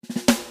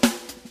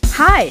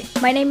Hi,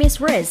 my name is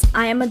Riz.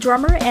 I am a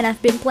drummer and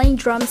I've been playing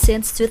drums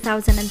since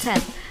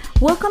 2010.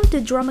 Welcome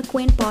to Drama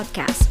Queen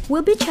Podcast.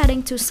 We'll be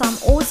chatting to some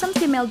awesome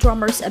female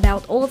drummers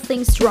about all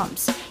things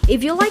drums.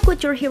 If you like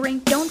what you're hearing,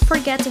 don't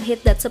forget to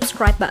hit that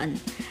subscribe button.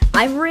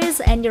 I'm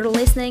Riz and you're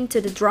listening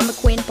to the Drama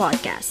Queen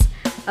Podcast.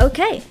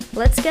 Okay,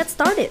 let's get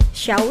started,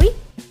 shall we?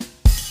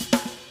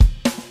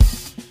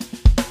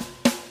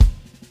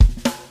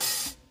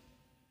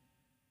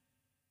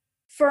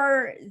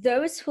 For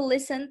those who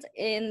listened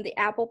in the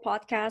Apple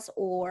Podcast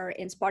or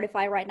in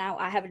Spotify right now,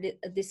 I have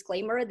a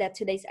disclaimer that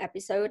today's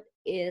episode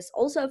is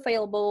also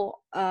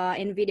available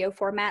in video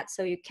format,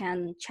 so you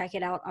can check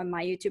it out on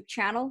my YouTube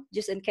channel,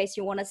 just in case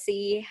you want to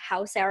see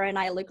how Sarah and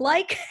I look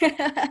like.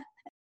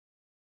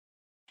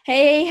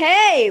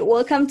 Hey,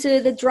 welcome to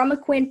the Drama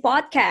Queen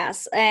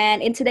Podcast.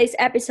 And in today's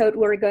episode,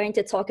 we're going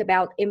to talk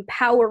about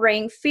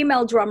empowering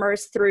female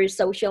drummers through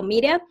social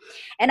media.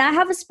 And I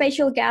have a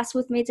special guest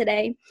with me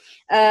today.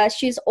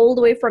 She's all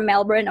the way from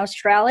Melbourne,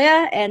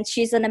 Australia, and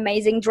she's an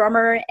amazing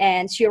drummer.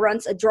 And she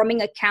runs a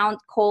drumming account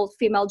called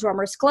Female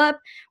Drummers Club,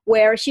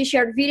 where she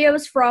shared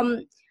videos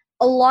from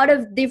a lot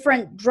of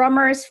different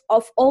drummers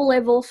of all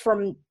levels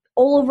from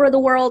all over the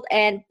world.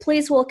 And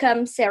please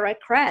welcome Sarah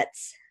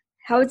Kretz.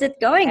 How's it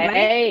going,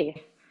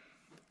 mate?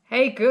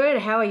 Hey, good.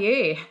 How are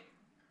you?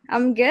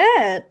 I'm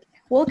good.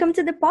 Welcome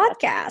to the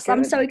podcast.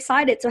 I'm so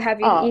excited to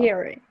have you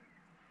here.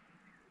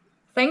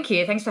 Thank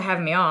you. Thanks for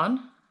having me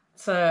on.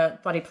 It's a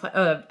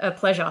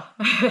pleasure.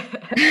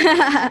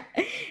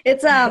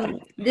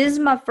 This is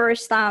my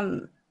first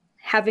time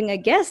having a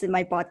guest in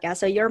my podcast,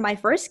 so you're my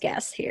first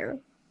guest here.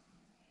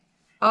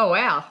 Oh,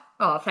 wow.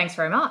 Oh, thanks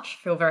very much.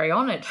 Feel very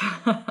honored.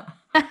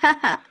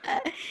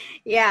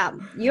 Yeah,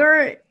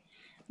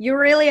 you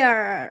really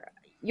are.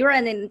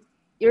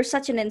 You're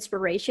such an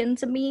inspiration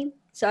to me.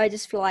 So I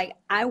just feel like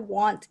I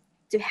want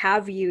to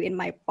have you in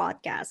my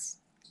podcast,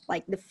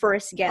 like the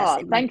first guest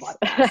in my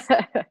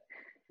podcast.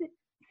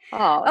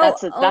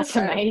 That's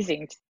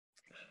amazing.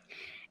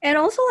 And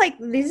also, like,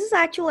 this is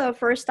actually our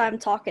first time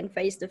talking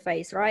face to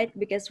face, right?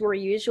 Because we're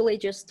usually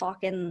just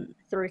talking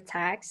through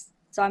text.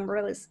 So I'm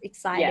really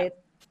excited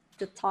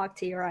to talk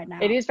to you right now.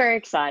 It is very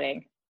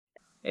exciting.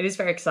 It is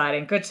very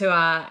exciting. Good to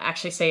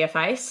actually see your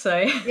face. So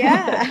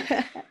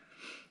yeah.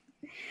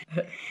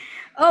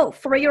 Oh,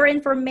 for your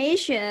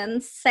information,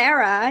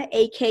 Sarah,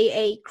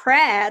 aka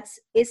Kratz,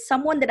 is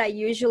someone that I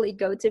usually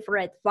go to for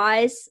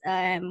advice,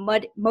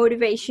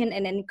 motivation,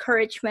 and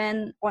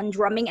encouragement on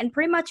drumming, and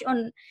pretty much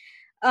on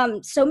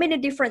so many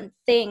different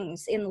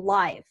things in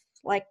life,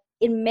 like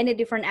in many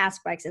different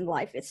aspects in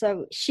life.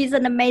 So she's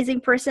an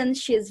amazing person.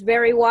 She is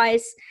very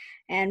wise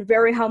and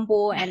very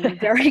humble and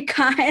very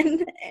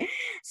kind.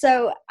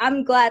 So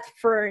I'm glad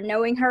for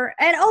knowing her.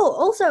 And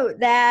also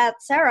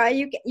that Sarah,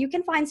 you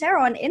can find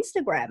Sarah on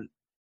Instagram. Do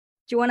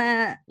you want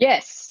to?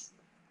 Yes.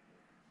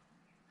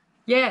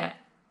 Yeah.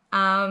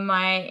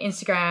 My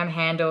Instagram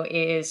handle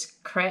is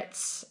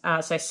Kretz,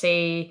 so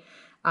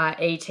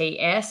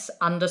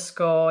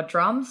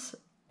CETS_drums,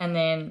 and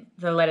then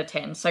the letter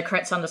 10. So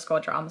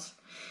Kretz_drums.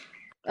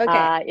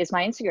 Okay. Is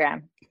my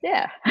Instagram.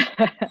 Yeah.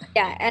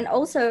 Yeah, and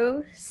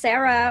also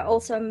Sarah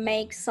also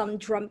makes some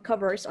drum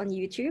covers on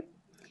YouTube.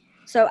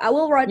 So I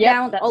will write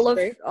down all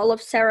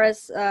of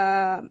Sarah's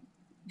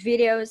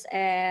videos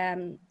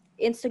and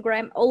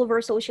Instagram, all of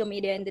her social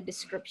media in the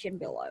description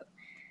below.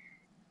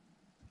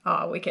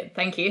 Oh, wicked.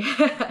 Thank you.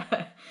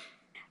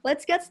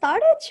 Let's get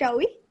started, shall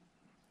we?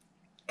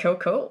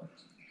 Cool.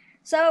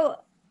 So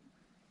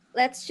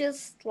let's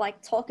just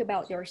talk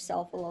about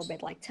yourself a little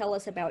bit. Tell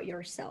us about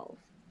yourself.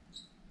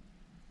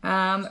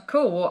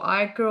 Cool. Well,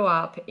 I grew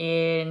up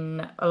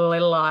in a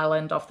little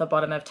island off the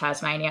bottom of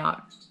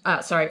Tasmania.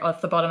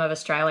 Off the bottom of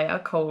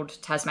Australia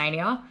called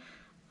Tasmania.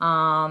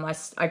 I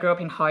grew up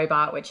in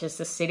Hobart, which is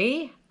the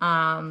city.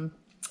 I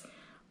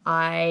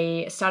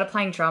started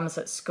playing drums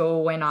at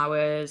school when I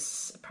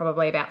was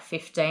probably about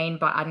 15,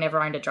 but I'd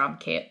never owned a drum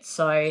kit.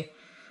 So I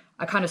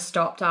kind of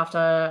stopped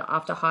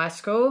after high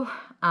school.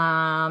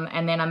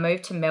 And then I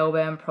moved to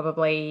Melbourne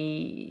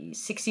probably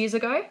 6 years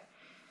ago.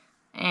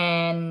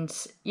 And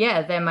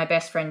yeah, then my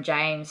best friend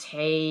James,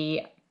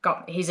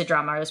 he's a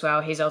drummer as well.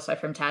 He's also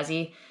from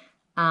Tassie.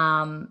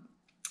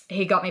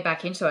 He got me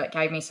back into it,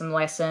 gave me some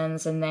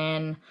lessons, and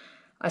then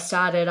I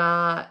started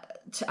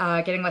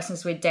getting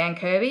lessons with Dan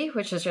Kirby,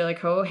 which is really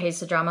cool. He's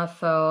the drummer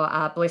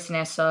for Bliss and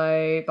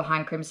Esso,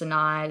 Behind Crimson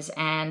Eyes,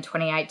 and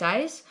 28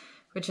 Days,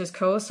 which is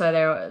cool. So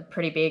they're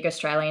pretty big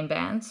Australian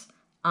bands.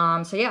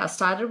 So yeah, I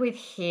started with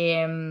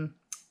him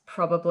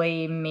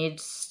probably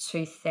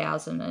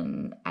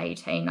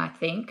mid-2018, I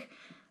think.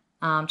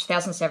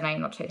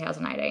 2017 or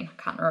 2018, I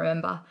can't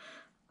remember.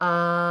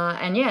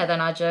 And yeah,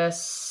 then I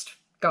just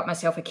got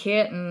myself a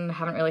kit and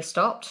haven't really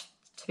stopped,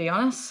 to be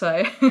honest.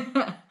 So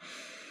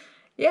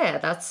yeah,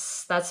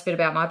 that's a bit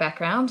about my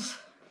background.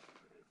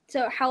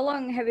 So how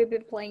long have you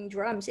been playing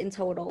drums in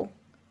total?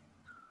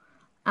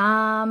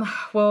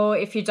 Well,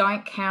 if you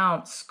don't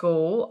count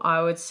school,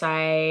 I would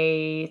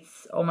say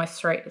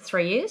almost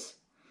three years.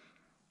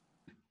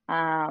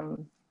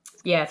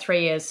 yeah,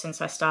 3 years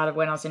since I started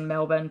when I was in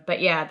Melbourne.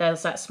 But yeah, there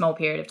was that small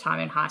period of time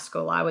in high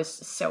school I was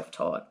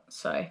self-taught.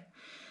 So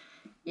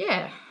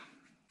yeah.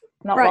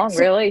 Not Right. long,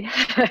 really.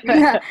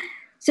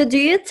 So do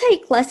you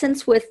take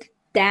lessons with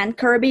Dan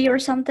Kirby or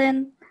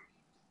something?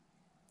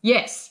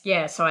 Yes,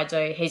 yeah, so I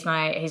do. He's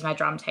my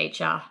drum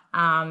teacher.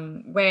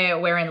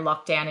 We're in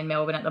lockdown in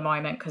Melbourne at the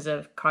moment because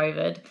of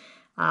COVID.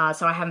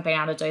 So I haven't been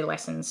able to do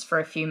lessons for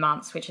a few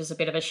months, which is a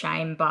bit of a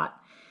shame. But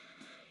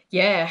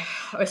yeah,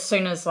 as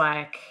soon as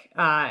like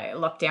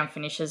lockdown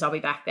finishes, I'll be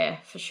back there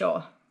for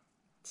sure.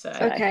 So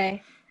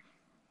Okay.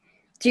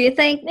 Do you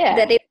think Yeah.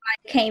 that if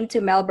I came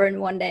to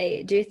Melbourne one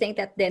day, do you think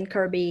that Dan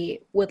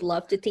Kirby would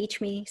love to teach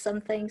me some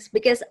things?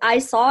 Because I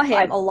saw him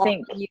I a lot.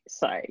 think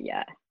so,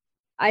 yeah.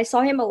 I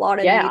saw him a lot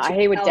on Yeah, YouTube.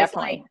 he would I was like,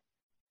 definitely.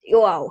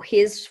 wow,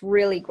 he's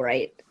really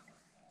great.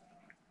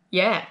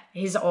 yeah,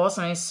 he's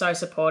awesome. He's so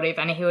supportive,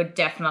 and he would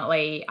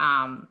definitely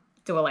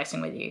do a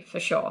lesson with you for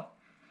sure.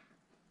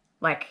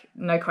 Like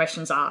no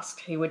questions asked.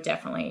 He would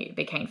definitely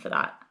be keen for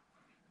that.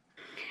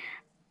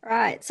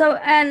 Right. So,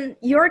 and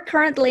you're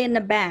currently in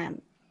a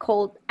band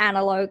called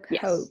Analog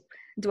Yes. Hope.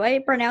 Do I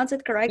pronounce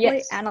it correctly?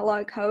 Yes.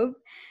 Analog Hope.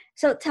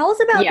 So tell us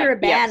about Yeah, your yeah,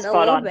 band a spot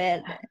little on.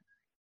 bit.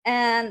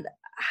 And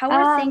how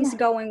are things Um,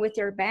 going with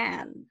your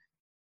band?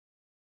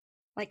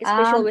 Like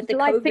especially with the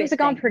like COVID things are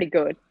going thing. pretty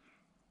good.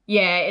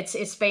 Yeah,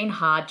 it's been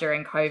hard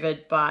during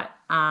COVID, but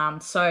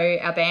so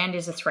our band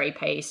is a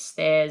three-piece.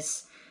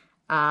 There's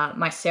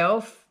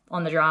myself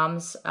on the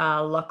drums,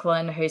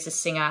 Lachlan, who's a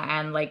singer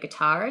and lead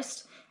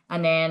guitarist,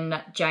 and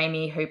then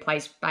Jamie, who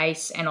plays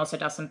bass and also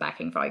does some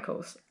backing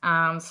vocals.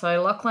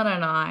 So Lachlan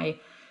and I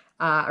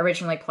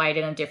originally played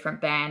in a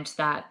different band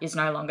that is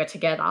no longer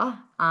together,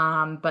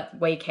 but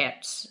we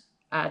kept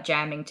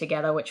jamming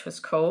together, which was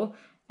cool.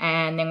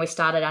 And then we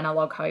started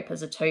Analog Hope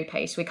as a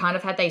two-piece. We kind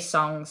of had these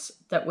songs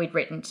that we'd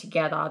written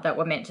together that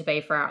were meant to be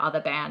for our other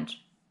band,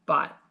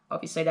 but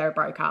obviously they were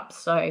broke up.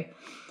 So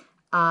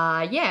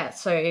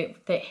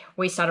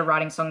we started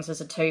writing songs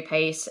as a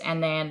two-piece,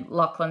 and then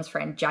Lachlan's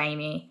friend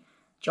Jamie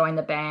joined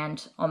the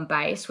band on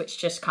bass, which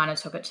just kind of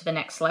took it to the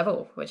next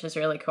level, which is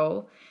really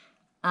cool.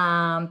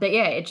 But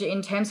yeah,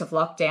 in terms of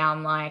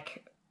lockdown,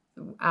 like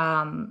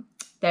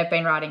they've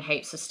been writing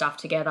heaps of stuff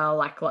together,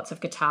 like lots of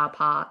guitar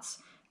parts.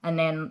 And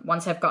then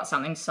once they've got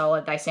something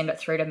solid, they send it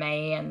through to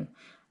me, and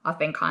I've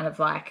been kind of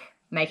like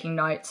making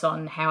notes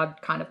on how I'd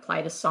kind of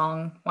play the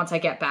song once I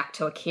get back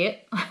to a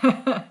kit.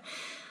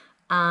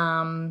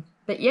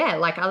 But yeah,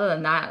 like other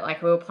than that,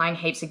 like we were playing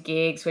heaps of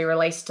gigs. We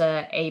released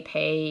a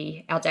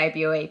EP, our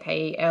debut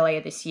EP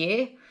earlier this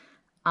year,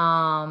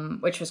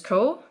 which was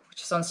cool,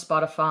 which is on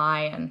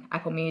Spotify and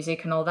Apple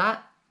Music and all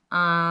that.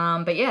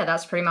 But yeah,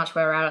 that's pretty much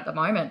where we're at the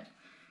moment.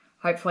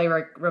 Hopefully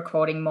we're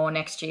recording more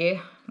next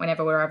year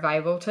whenever we're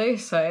available to.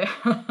 So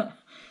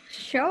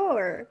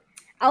Sure.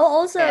 I'll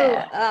also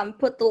Yeah.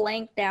 put the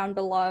link down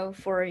below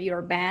for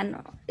your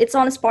band. It's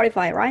on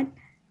Spotify, right?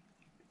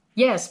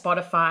 yeah,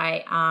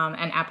 Spotify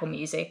and Apple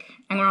Music.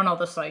 And we're on all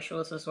the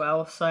socials as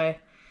well. So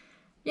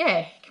yeah,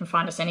 you can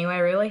find us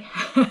anywhere really.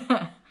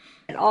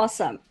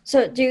 Awesome.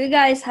 So do you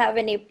guys have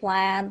any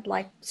plan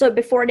so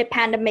before the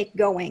pandemic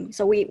going?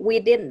 So we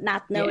did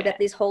not know Yeah. that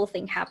this whole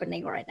thing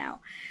happening right now.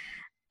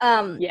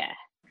 Yeah.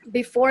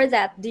 Before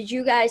that, did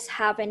you guys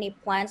have any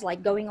plans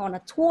like going on a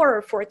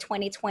tour for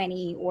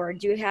 2020, or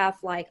do you have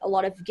like a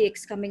lot of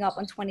gigs coming up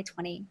on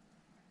 2020?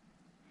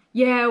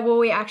 Yeah, well,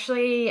 we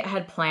actually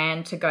had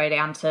planned to go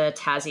down to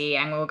Tassie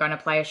and we were going to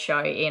play a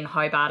show in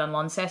Hobart and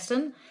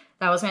Launceston.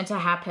 That was meant to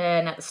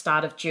happen at the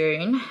start of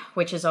June,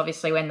 which is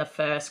obviously when the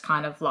first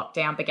kind of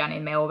lockdown began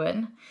in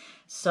Melbourne.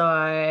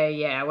 So,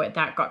 yeah,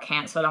 that got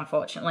cancelled,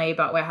 unfortunately,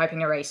 but we're hoping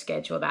to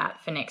reschedule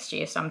that for next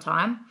year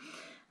sometime.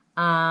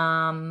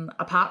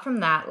 Apart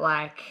from that,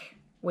 like,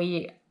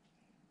 we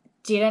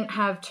didn't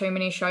have too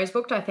many shows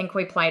booked. I think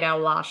we played our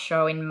last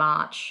show in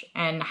March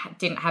and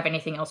didn't have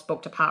anything else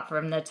booked apart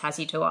from the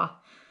Tassie tour.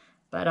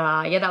 But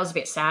yeah, that was a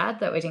bit sad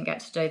that we didn't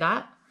get to do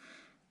that.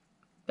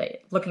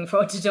 But looking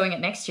forward to doing it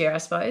next year, I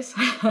suppose.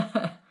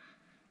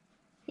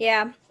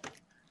 Yeah,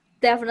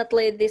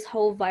 definitely this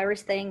whole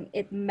virus thing,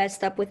 it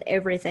messed up with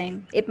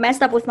everything. It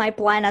messed up with my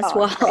plan as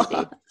Oh, it's well.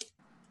 crazy.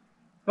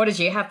 What did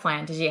you have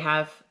planned? Did you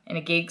have any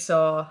gigs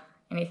or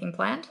anything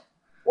planned?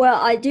 Well,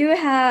 I do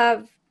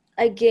have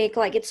a gig,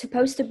 like it's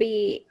supposed to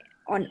be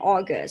on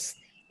August.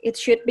 It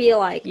should be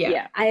like, Yeah.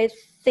 Yeah. I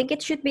think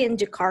it should be in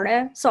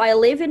Jakarta. So I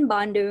live in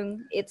Bandung.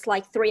 It's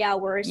like 3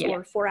 hours Yeah.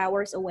 or 4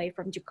 hours away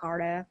from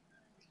Jakarta.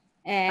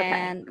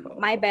 And cool.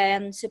 my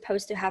band's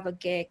supposed to have a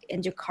gig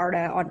in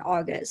Jakarta on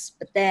August.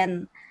 But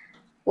then,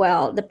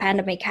 well, the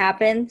pandemic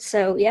happened.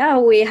 So yeah,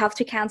 we have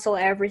to cancel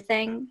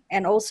everything.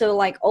 And also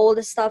like all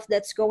the stuff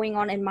that's going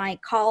on in my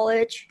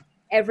college,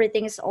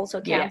 everything is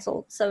also Yeah.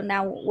 canceled. So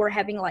now we're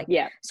having like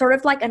Yeah. sort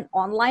of like an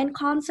online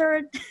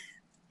concert.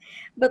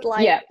 But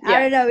like, Yeah, I yeah.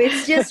 don't know,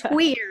 it's just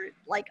weird.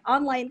 Like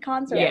online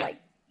concert, Yeah.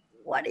 like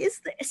what is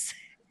this?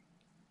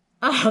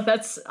 Oh,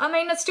 it's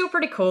still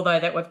pretty cool though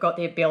that we've got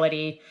the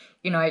ability,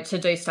 to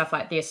do stuff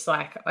like this,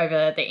 like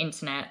over the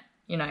internet.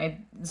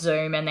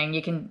 Zoom, and then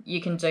you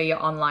can do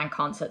your online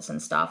concerts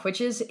and stuff,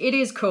 it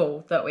is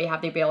cool that we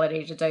have the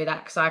ability to do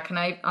that, because I can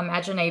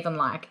imagine even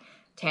like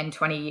 10,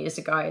 20 years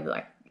ago,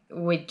 like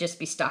we'd just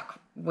be stuck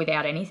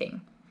without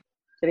anything.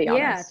 To be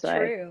honest. Yeah,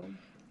 true.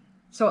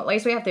 So at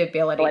least we have the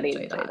ability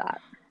to do that.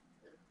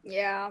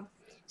 Yeah.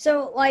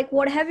 So, like,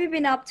 what have you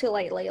been up to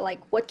lately? Like,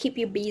 what keep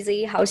you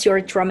busy? How's your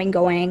drumming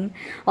going?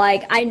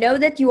 Like, I know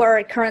that you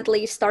are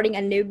currently starting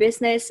a new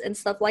business and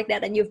stuff like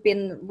that, and you've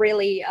been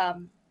really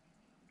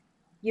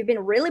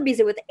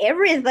busy with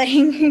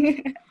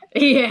everything.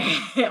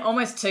 Yeah,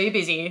 almost too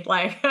busy.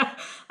 Like,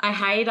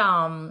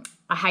 I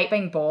hate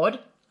being bored,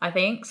 I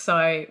think.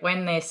 So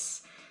when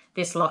this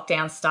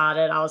lockdown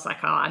started, I was like,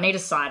 oh, I need a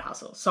side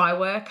hustle. So I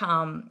work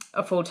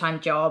a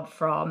full-time job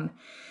from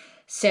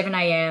 7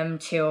 a.m.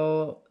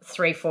 till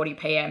 3:40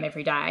 p.m.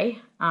 every day,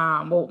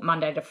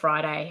 Monday to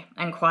Friday,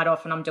 and quite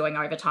often I'm doing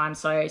overtime,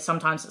 so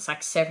sometimes it's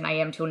like 7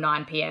 a.m. till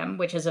 9 p.m.,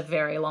 which is a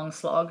very long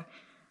slog.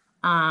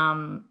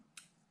 And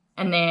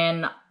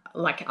then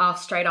like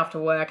straight after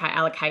work, I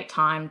allocate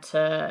time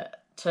to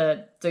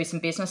do some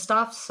business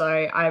stuff. So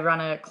I run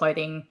a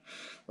clothing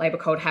label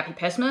called Happy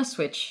Pessimist,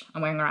 which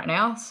I'm wearing right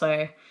now,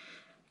 so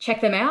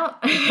check them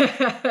out.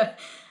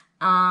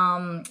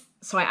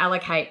 So I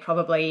allocate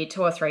probably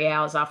 2 or 3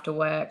 hours after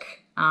work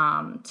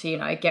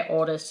to, get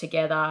orders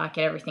together,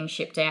 get everything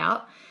shipped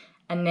out.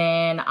 And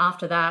then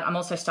after that, I'm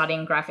also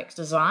studying graphics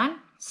design.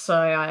 So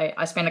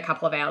I spend a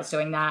couple of hours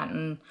doing that.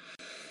 And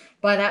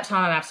by that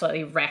time, I'm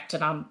absolutely wrecked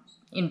and I'm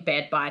in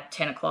bed by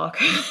 10 o'clock.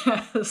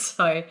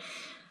 So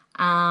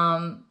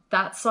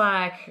that's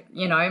like,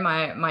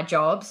 my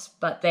jobs.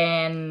 But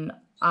then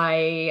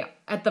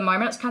at the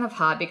moment, it's kind of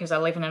hard because I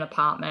live in an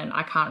apartment.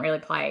 I can't really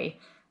play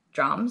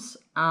drums,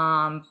 but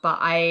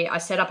I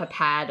set up a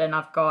pad, and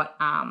I've got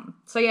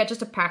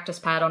just a practice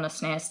pad on a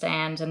snare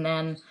stand, and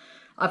then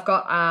I've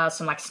got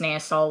some like snare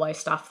solo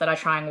stuff that I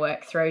try and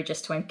work through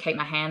just to keep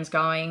my hands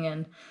going,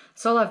 and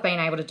it's all I've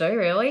been able to do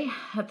really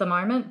at the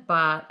moment.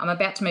 But I'm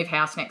about to move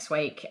house next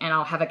week, and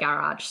I'll have a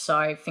garage,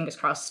 so fingers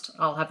crossed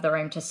I'll have the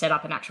room to set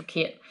up an actual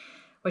kit,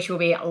 which will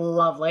be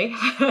lovely.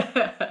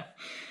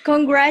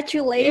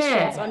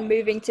 Congratulations on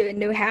moving to a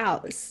new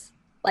house.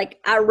 Like,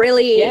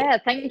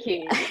 thank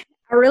you.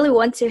 I really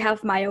want to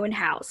have my own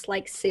house,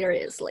 like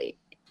seriously.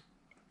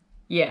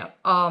 Yeah.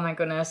 Oh my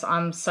goodness.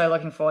 I'm so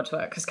looking forward to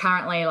it, because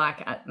currently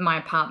like my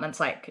apartment's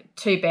like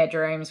 2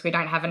 bedrooms. We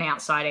don't have an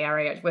outside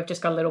area. We've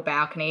just got a little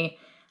balcony.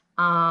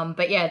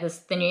 But yeah,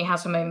 the new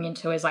house we're moving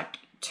into is like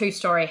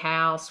 2-story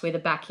house with a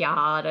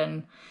backyard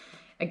and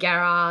a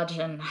garage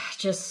and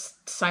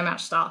just so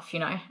much stuff,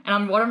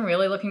 And what I'm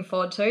really looking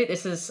forward to,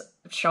 this is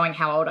showing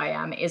how old I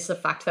am, is the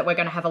fact that we're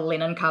going to have a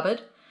linen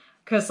cupboard.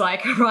 Because,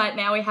 like, right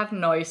now we have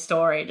no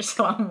storage.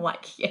 So I'm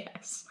like,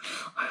 yes,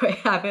 we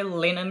have a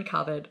linen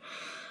cupboard.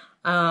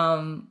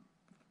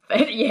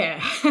 But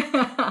yeah.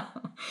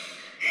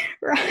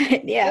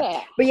 Right,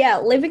 yeah. But yeah,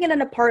 living in an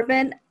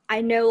apartment,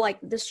 I know, like,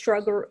 the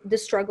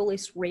struggle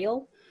is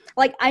real.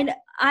 Like,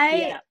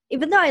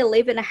 even though I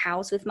live in a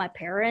house with my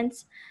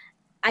parents,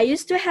 I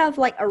used to have,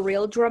 like, a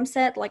real drum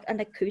set, like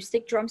an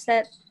acoustic drum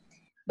set.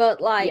 But,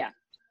 like,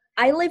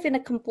 I live in a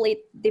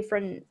complete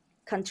different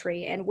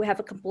country, and we have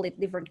a complete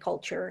different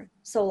culture.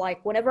 So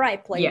like whenever I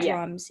play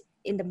drums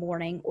in the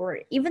morning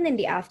or even in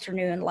the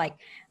afternoon, like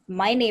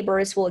my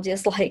neighbors will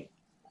just like,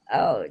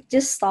 oh,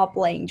 just stop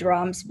playing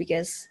drums,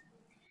 because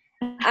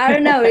I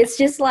don't know, it's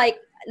just like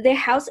the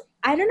house,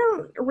 I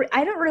don't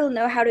really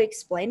know how to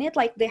explain it.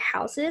 Like the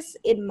houses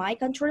in my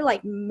country,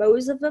 like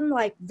most of them,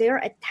 like they're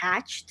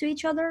attached to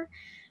each other,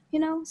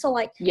 so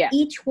like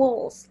each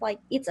walls, like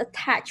it's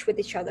attached with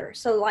each other.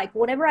 So like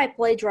whenever I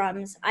play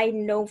drums, I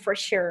know for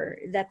sure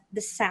that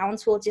the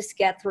sounds will just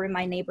get through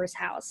my neighbor's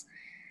house.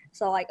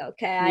 So like,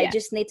 okay, I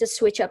just need to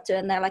switch up to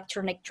an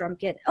electronic drum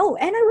kit. Oh,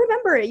 and I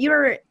remember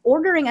you're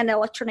ordering an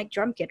electronic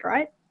drum kit,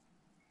 right?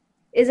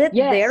 Is it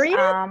there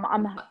yet?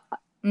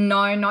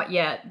 No, not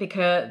yet,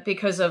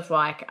 because of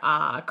like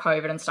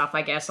COVID and stuff.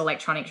 I guess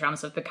electronic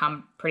drums have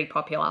become pretty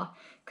popular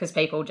because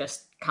people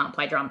just can't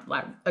play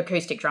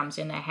acoustic drums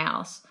in their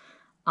house.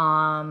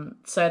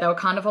 So they were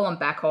kind of all on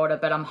back order,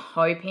 but I'm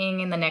hoping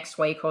in the next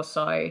week or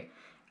so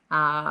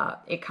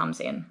it comes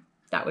in.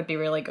 That would be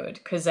really good,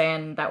 because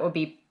then that would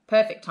be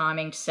perfect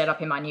timing to set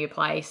up in my new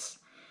place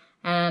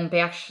and be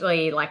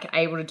actually like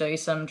able to do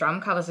some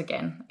drum covers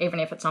again, even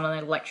if it's on an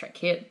electric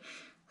kit.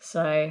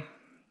 So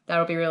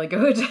that'll be really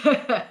good.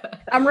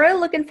 I'm really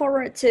looking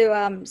forward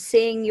to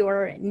seeing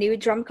your new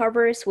drum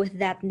covers with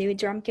that new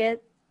drum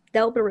kit.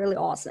 That'll be really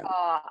awesome.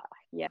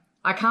 Yeah.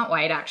 I can't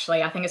wait,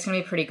 actually. I think it's going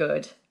to be pretty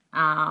good.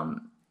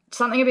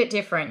 Something a bit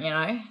different,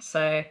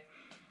 So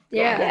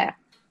yeah.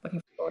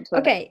 Looking forward to it.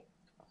 Okay,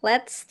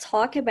 let's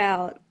talk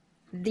about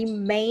the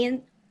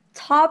main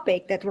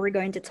topic that we're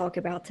going to talk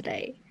about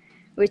today,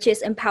 which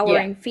is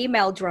empowering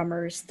female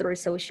drummers through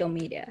social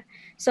media.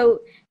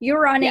 So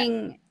you're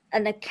running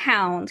an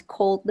account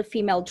called the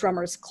Female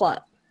Drummers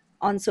Club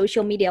on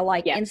social media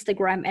like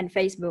Instagram and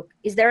Facebook.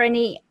 Is there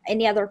any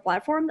other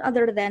platform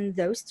other than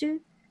those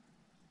two?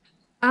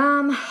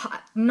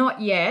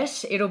 Not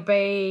yet. It'll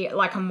be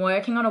like I'm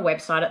working on a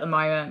website at the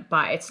moment,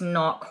 but it's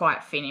not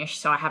quite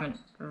finished, so I haven't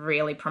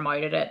really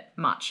promoted it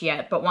much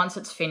yet. But once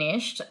it's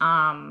finished,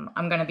 I'm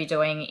going to be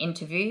doing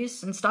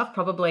interviews and stuff.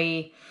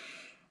 Probably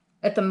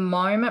at the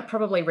moment,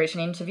 probably written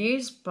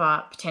interviews,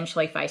 but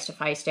potentially face to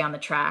face down the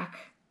track.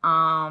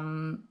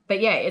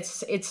 But yeah,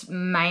 it's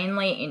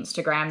mainly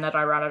Instagram that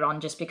I run it on,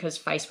 just because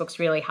Facebook's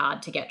really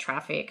hard to get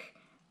traffic,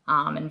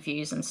 and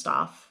views and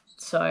stuff.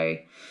 So.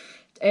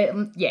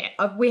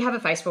 We have a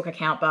Facebook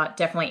account, but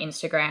definitely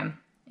Instagram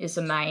is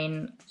the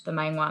main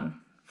one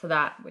for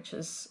that, which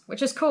is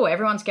cool.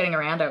 Everyone's getting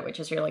around it,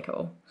 which is really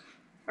cool.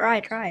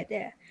 Right,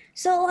 yeah.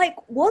 So, like,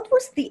 what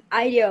was the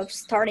idea of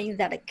starting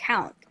that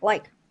account?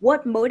 Like,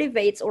 what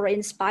motivates or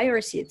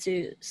inspires you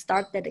to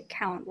start that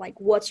account? Like,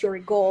 what's your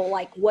goal?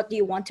 Like, what do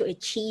you want to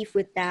achieve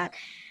with that?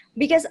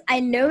 Because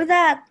I know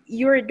that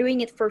you're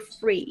doing it for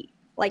free.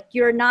 Like,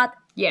 you're not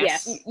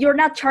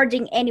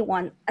charging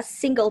anyone a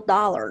single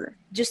dollar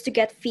just to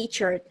get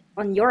featured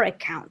on your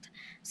account.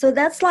 So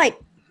that's like,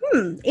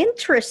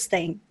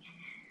 interesting.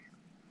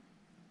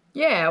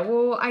 Yeah,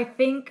 well, I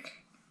think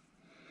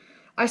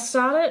I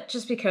started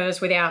just because,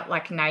 without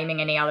like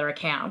naming any other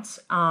accounts,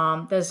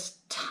 there's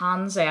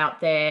tons out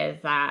there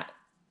that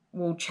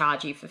will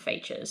charge you for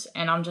features.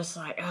 And I'm just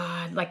like,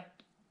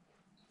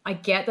 I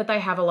get that they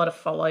have a lot of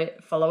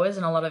followers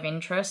and a lot of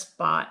interest,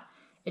 but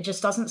it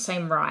just doesn't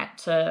seem right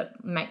to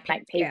make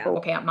people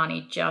fork out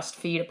money just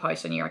for you to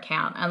post on your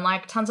account. And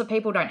like, tons of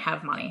people don't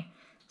have money.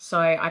 So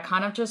I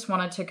kind of just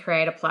wanted to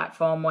create a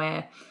platform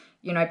where,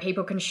 you know,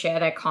 people can share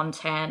their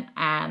content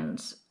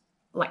and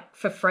like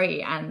for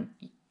free, and,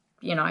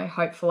 you know,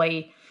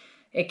 hopefully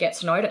it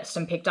gets noticed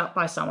and picked up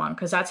by someone.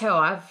 Because that's how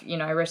I've, you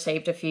know,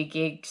 received a few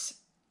gigs,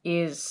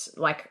 is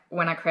like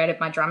when I created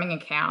my drumming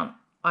account,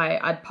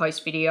 I'd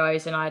post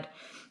videos and I'd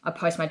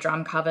post my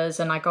drum covers,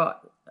 and I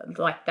got,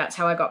 like, that's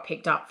how I got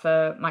picked up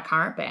for my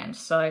current band.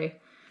 So,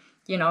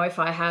 you know, if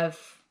I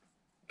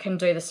can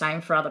do the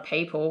same for other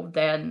people,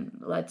 then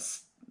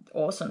that's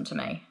awesome to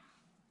me.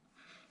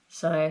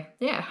 So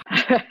yeah.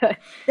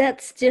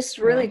 That's just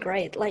really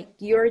great. Like,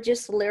 you're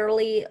just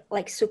literally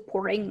like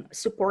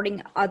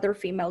supporting other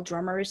female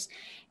drummers,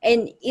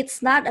 and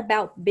it's not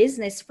about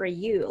business for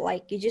you.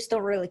 Like, you just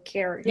don't really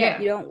care. Yeah.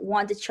 You don't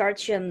want to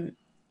charge them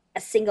a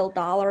single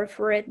dollar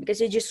for it,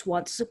 because you just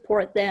want to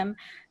support them.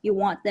 You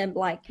want them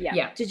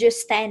to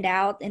just stand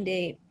out in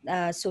the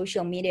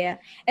social media.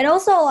 And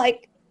also,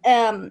 like,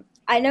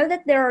 I know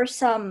that there are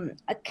some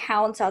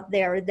accounts out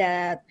there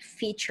that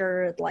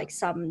feature like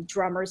some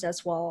drummers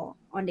as well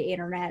on the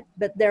internet,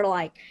 but they're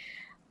like,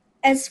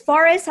 as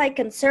far as I'm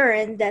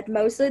concerned, that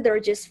mostly they're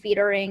just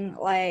featuring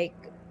like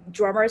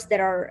drummers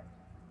that are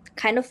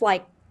kind of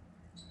like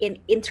in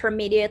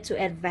intermediate to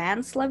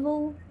advanced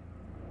level.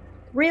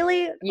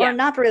 Really? Or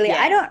not really?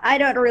 Yeah. I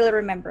don't really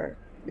remember.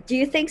 Do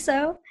you think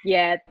so?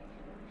 Yeah.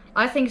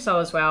 I think so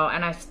as well.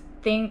 And I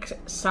think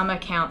some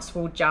accounts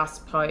will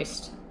just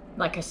post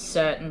like a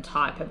certain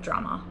type of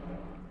drummer.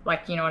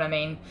 Like, you know what I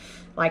mean?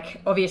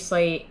 Like,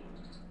 obviously,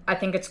 I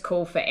think it's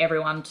cool for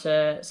everyone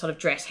to sort of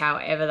dress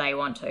however they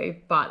want to.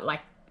 But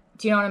like,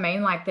 do you know what I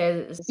mean? Like,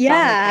 there's some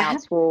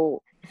accounts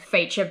will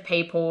feature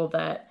people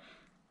that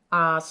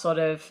are sort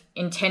of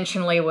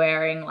intentionally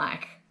wearing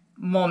like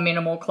more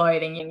minimal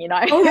clothing, you know.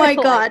 Oh my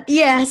god,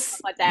 yes.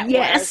 Like that.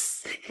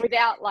 Yes.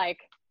 Without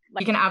like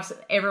you can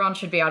everyone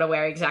should be able to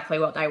wear exactly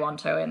what they want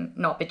to and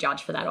not be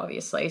judged for that,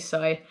 obviously.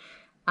 So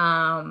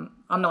I'm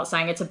not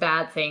saying it's a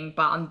bad thing,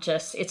 but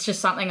it's just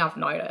something I've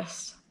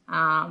noticed.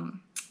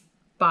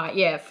 But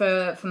yeah,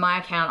 for my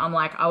account, I'm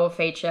like, I will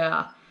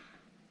feature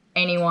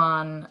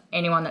anyone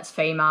that's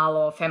female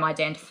or femme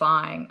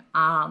identifying,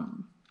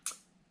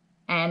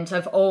 and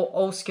of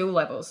all skill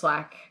levels.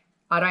 Like,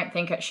 I don't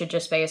think it should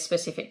just be a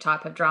specific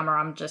type of drummer.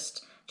 I'm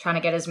just trying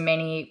to get as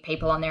many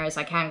people on there as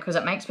I can, because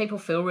it makes people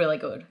feel really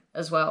good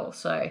as well.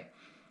 So,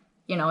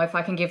 you know, if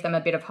I can give them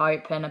a bit of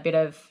hope and a bit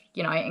of,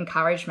 you know,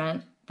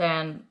 encouragement,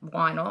 then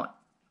why not?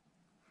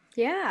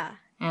 Yeah.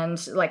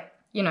 And like,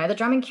 you know, the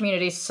drumming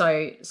community is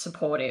so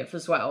supportive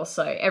as well.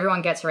 So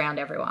everyone gets around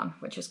everyone,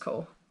 which is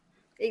cool.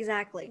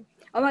 Exactly.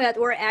 Oh my God,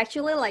 we're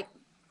actually like,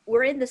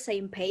 we're in the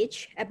same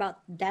page about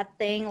that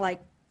thing.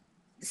 Like,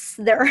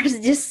 there are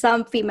just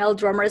some female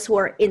drummers who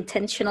are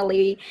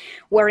intentionally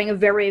wearing a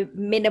very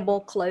minimal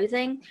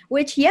clothing,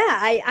 which,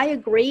 yeah, I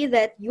agree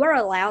that you are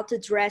allowed to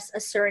dress a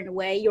certain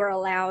way. You're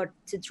allowed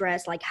to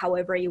dress like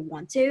however you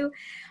want to.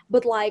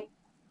 But like,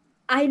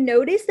 I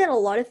noticed that a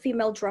lot of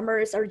female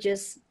drummers are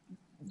just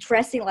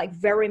dressing like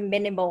very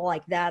minimal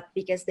like that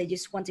because they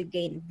just want to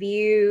gain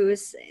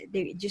views.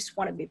 They just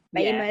want to be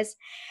famous.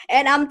 Yeah.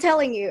 And I'm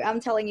telling you,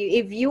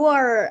 if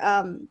you're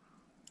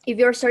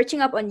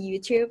searching up on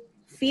YouTube,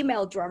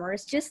 female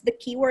drummers, just the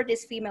keyword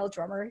is female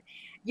drummer,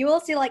 you will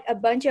see like a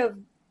bunch of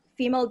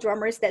female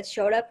drummers that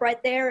showed up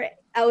right there.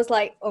 I was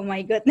like, oh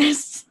my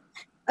goodness.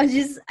 I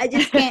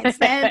just can't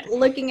stand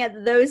looking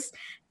at those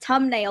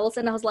thumbnails,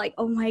 and I was like,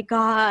 oh my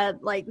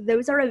God, like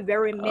those are a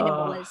very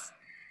minimalist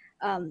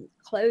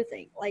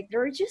clothing. Like,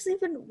 they're just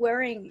even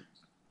wearing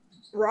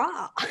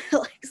raw.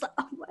 Like, it's like,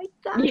 oh my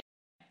god.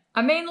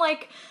 I mean,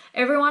 like,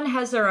 everyone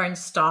has their own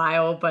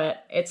style,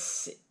 but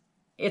it's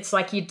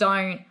like you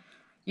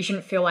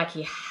shouldn't feel like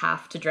you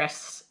have to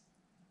dress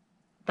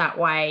that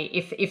way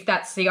if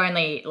that's the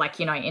only, like,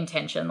 you know,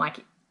 intention.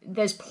 Like,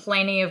 there's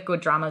plenty of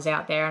good drummers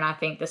out there, and I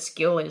think the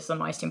skill is the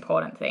most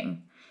important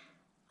thing.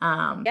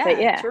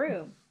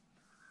 True.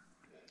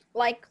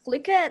 Like,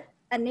 look at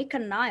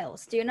Anika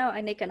Niles. Do you know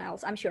Anika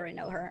Niles? I'm sure I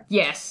know her.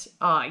 Yes.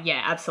 Oh,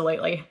 yeah,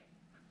 absolutely.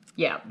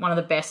 Yeah, one of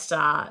the best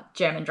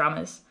German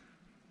drummers.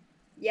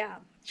 Yeah,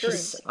 true.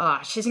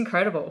 She's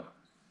incredible.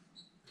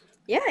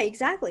 Yeah,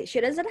 exactly. She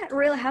doesn't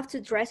really have to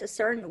dress a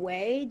certain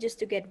way just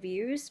to get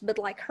views, but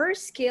like her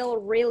skill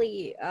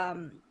really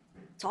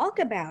talk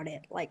about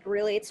it. Like,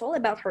 really, it's all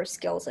about her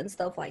skills and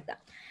stuff like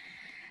that.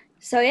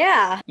 So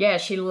yeah. Yeah,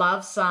 she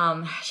loves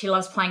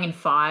playing in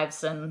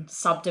fives and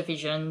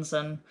subdivisions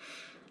and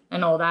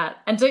all that.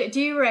 And do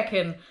you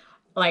reckon,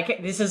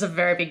 like, this is a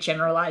very big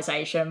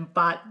generalization,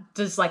 but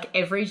does like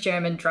every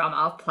German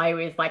drummer play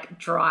with like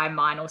dry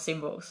minor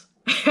cymbals?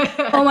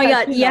 Oh my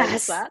god,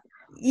 yes.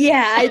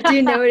 Yeah, I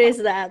do notice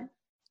that.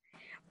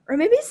 Or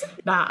maybe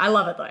nah, I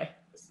love it though.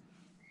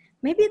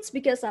 Maybe it's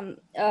because I'm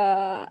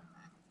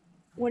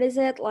what is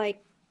it,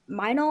 like,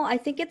 minor? I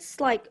think it's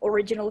like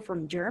original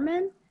from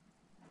German.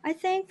 I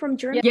think from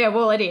Germany. Yeah,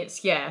 well, it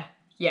is. Yeah.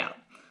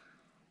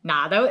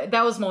 Nah,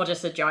 that was more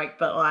just a joke,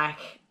 but like,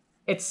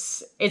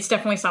 it's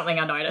definitely something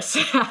I notice.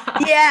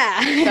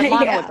 Yeah, but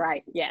mine were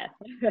great. Yeah.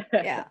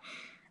 Yeah.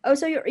 Oh,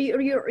 so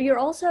you're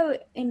also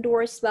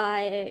endorsed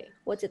by,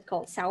 what's it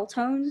called,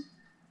 Saltone?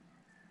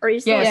 Or you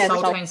still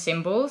Saltone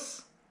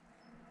cymbals.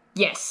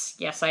 Yes,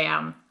 I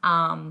am.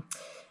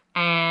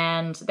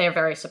 And they're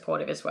very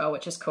supportive as well,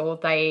 which is cool.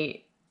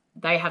 They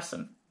have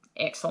some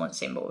excellent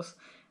cymbals,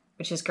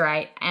 which is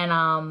great. And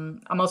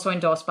I'm also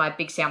endorsed by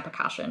Big Sound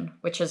Percussion,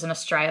 which is an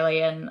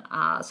Australian,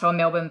 so a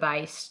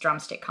Melbourne-based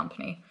drumstick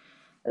company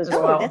as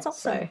well. That's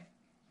awesome. So,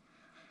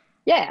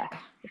 yeah.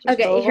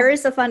 Okay, cool.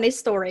 Here's a funny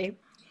story.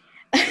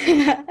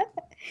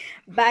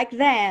 Back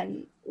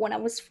then, when I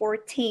was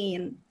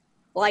 14,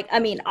 like, I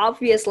mean,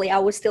 obviously I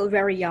was still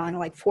very young,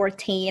 like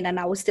 14, and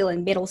I was still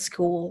in middle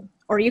school,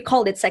 or you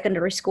called it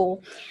secondary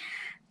school.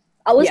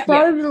 I was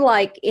probably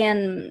like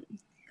in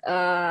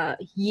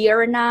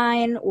year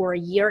 9 or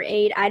year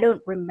 8. I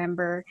don't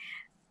remember.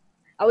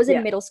 I was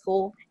in middle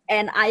school,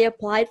 and I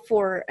applied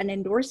for an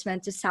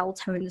endorsement to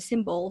Saltone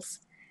cymbals.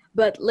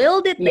 But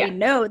little did they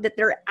know that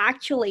they're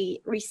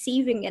actually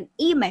receiving an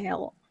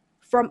email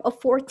from a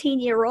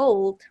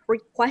 14-year-old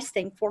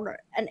requesting for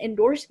an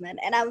endorsement.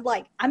 And I'm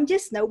like, I'm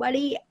just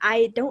nobody.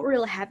 I don't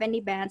really have any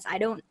bands. I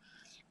don't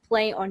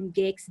play on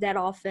gigs that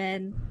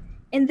often.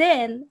 And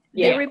then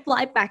they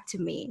replied back to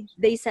me.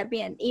 They sent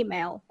me an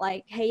email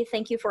like, hey,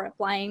 thank you for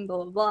applying,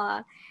 blah,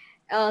 blah,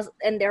 blah.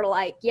 And they're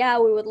like, yeah,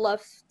 we would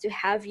love to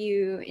have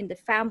you in the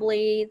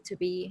family to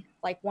be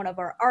like one of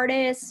our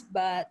artists.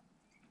 But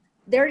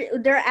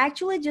they're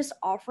actually just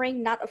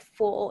offering not a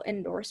full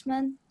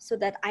endorsement so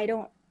that I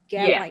don't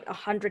get like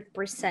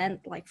 100%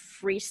 like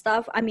free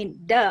stuff. I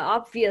mean,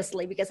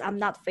 obviously, because I'm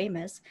not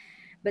famous,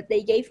 but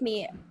they gave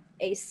me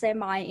a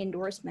semi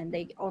endorsement.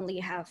 They only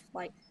have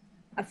like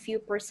a few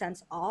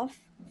percent off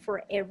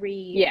for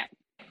every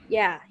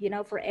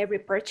for every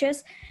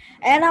purchase.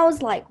 And I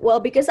was like, well,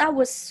 because I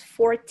was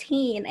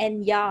 14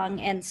 and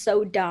young and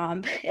so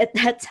dumb at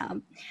that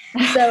time,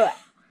 so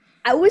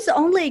I was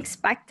only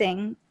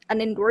expecting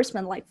an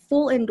endorsement, like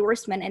full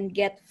endorsement, and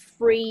get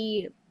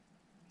free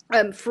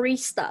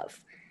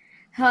stuff.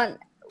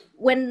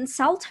 When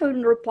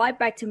Saltone replied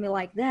back to me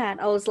like that,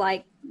 I was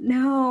like,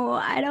 no,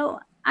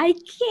 I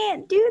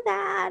can't do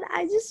that.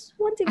 I just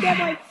want to get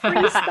like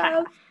free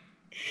stuff.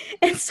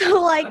 And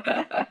so like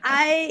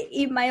I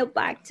emailed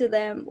back to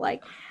them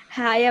like,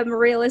 hi, I'm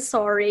really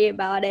sorry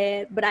about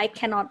it, but I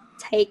cannot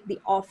take the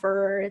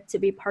offer to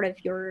be part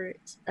of your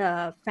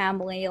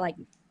family, like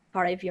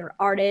part of your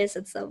artist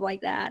and stuff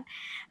like that.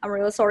 I'm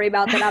really sorry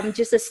about that. I'm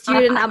just a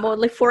student. I'm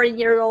only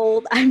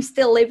 14-year-old. I'm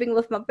still living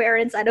with my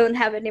parents. I don't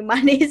have any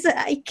money, so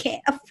I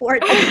can't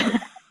afford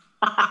it.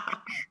 I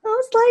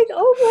was like,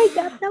 oh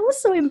my god, that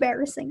was so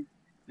embarrassing.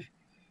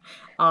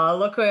 Oh,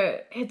 look,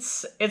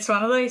 it's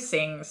one of those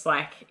things,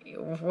 like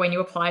when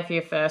you apply for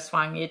your first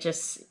one,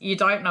 you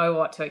don't know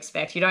what to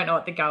expect. You don't know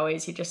what the go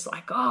is. You're just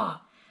like, oh,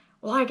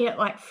 will I get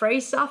like free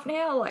stuff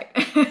now? Like,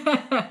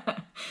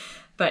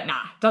 but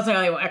nah, doesn't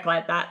really work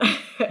like that.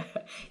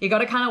 You got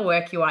to kind of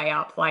work your way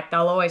up. Like,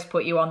 they'll always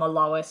put you on the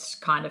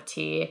lowest kind of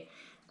tier.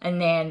 And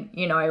then,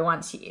 you know,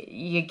 once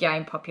you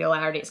gain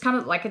popularity, it's kind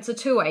of like it's a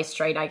two-way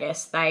street, I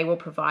guess. They will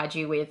provide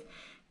you with,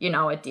 you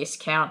know, a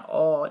discount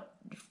or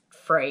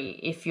free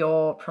if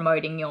you're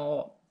promoting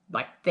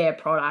their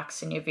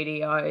products and your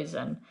videos.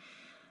 And,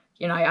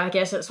 you know, I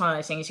guess it's one of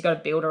those things, you got to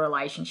build a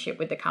relationship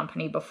with the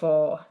company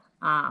before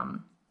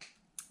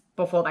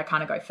they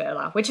kind of go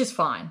further, which is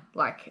fine.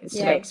 Like, it's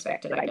to be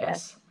expected, I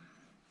guess.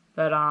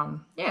 But,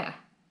 yeah.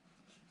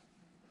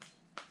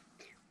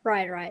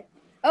 Right.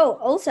 Oh,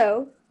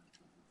 also,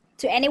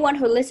 to anyone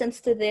who listens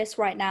to this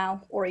right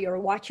now, or you're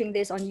watching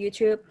this on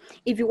YouTube,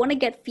 if you want to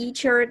get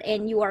featured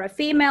and you are a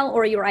female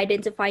or you're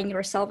identifying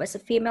yourself as a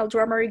female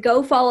drummer,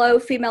 go follow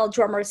Female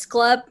Drummers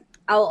Club.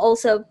 I'll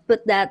also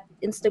put that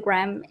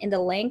Instagram in the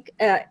link,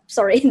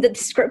 in the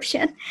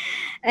description.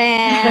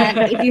 And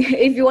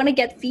if you want to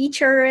get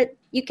featured,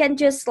 you can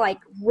just like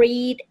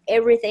read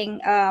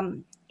everything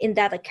in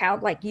that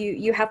account. Like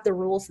you have the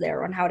rules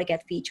there on how to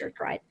get featured,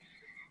 right?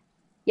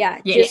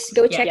 Yeah, just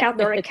go check out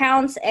their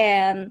accounts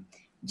and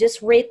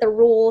just read the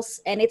rules,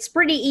 and it's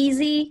pretty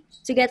easy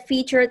to get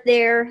featured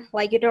there.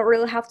 Like you don't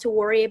really have to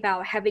worry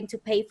about having to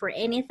pay for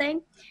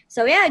anything.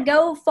 So yeah,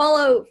 go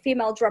follow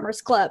Female Drummers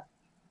Club.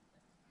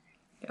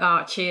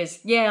 Oh, cheers.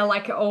 Yeah,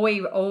 like all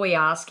we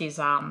ask is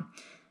tag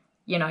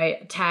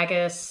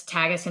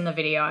us in the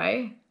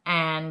video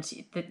and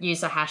use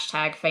the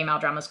hashtag Female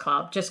Drummers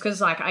Club, just because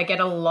like I get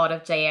a lot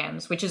of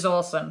DMs, which is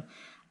awesome.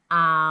 But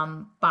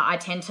I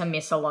tend to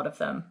miss a lot of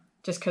them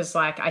just because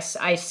like I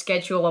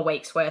schedule a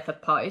week's worth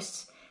of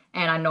posts.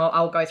 And I know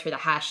I'll go through the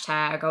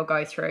hashtag, I'll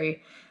go through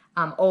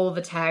all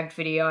the tagged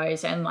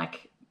videos, and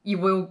like you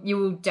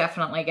will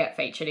definitely get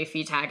featured if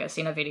you tag us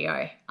in a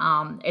video.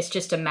 It's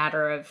just a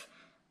matter of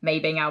me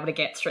being able to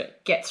get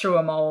through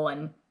them all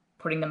and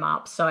putting them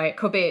up. So it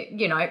could be,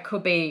 it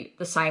could be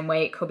the same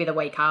week, could be the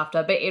week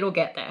after, but it'll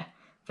get there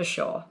for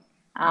sure.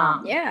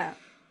 Yeah.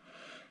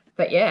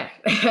 But yeah.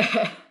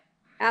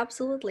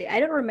 Absolutely. I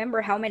don't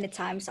remember how many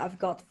times I've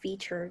got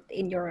featured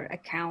in your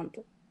account.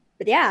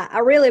 But yeah, I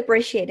really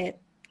appreciate it.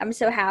 I'm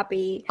so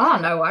happy. Oh,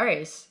 no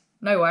worries.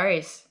 No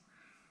worries.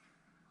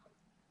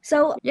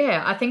 So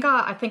yeah, I think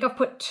I've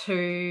put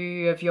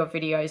 2 of your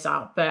videos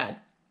up, but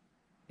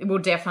it will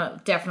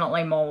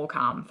definitely more will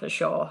come for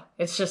sure.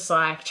 It's just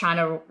like trying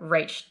to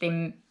reach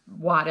the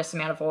widest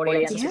amount of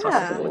audience as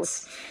possible.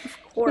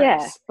 Of course.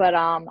 Yeah, but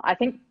I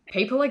think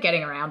people are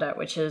getting around it,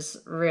 which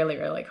is really,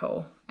 really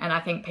cool. And I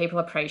think people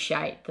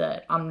appreciate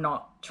that I'm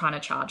not trying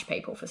to charge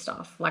people for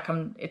stuff. Like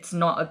it's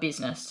not a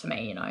business to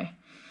me,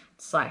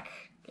 It's like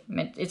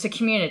it's a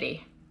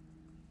community.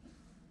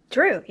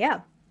 True,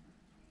 yeah.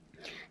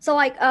 So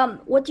like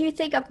what do you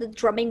think of the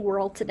drumming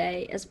world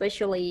today,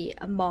 especially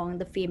among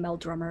the female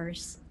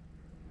drummers?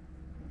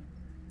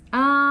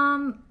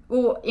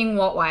 Well, in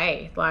what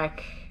way?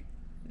 Like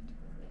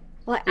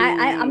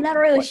I'm not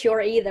really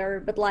sure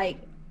either, but like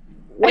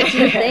what do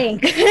you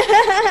think?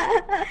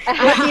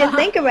 What do you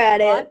think about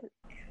it?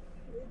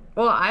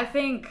 Well, I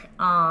think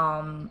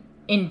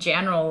in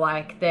general,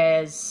 like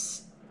there's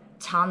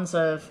tons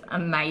of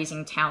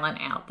amazing talent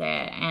out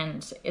there,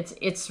 and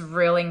it's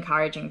really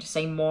encouraging to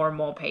see more and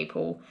more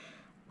people,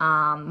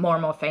 more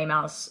and more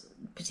females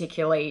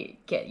particularly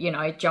get,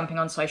 jumping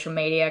on social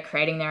media,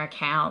 creating their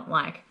account.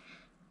 Like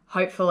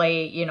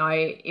hopefully,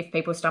 if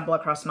people stumble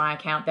across my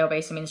account, there'll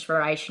be some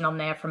inspiration on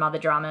there from other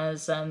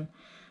drummers. And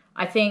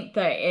I think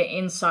that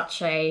in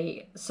such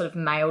a sort of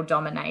male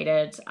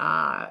dominated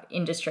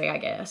industry, I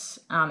guess,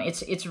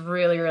 it's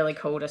really, really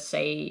cool to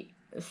see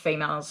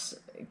females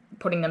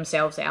putting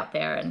themselves out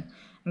there and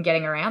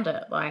getting around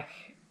it. Like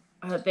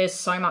there's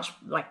so much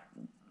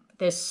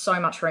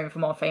room for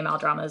more female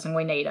drummers, and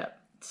we need it.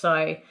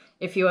 So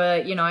if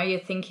you're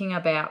thinking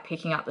about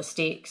picking up the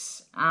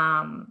sticks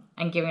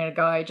and giving it a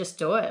go, just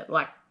do it.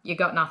 Like you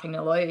got nothing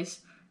to lose.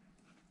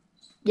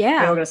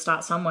 Yeah, we're all gonna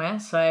start somewhere.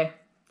 So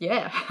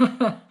yeah.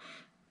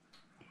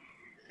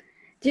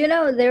 Do you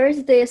know there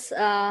is this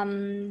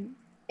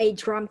a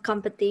drum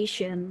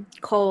competition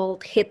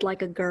called Hit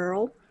Like a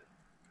Girl?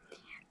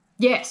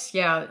 Yes,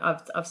 yeah,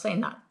 I've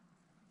seen that.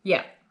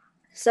 Yeah.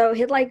 So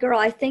Hit Like Girl,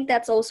 I think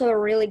that's also a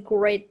really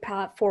great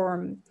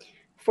platform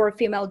for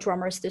female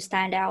drummers to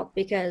stand out,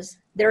 because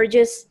they're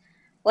just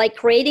like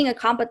creating a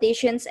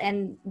competitions,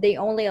 and they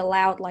only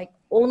allowed like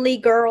only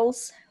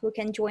girls who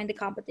can join the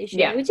competition,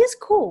 which is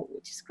cool,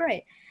 which is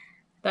great.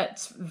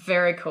 That's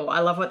very cool. I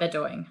love what they're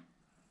doing.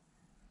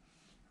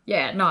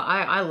 Yeah, no,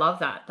 I love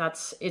that.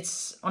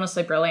 It's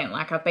honestly brilliant.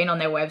 Like I've been on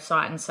their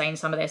website and seen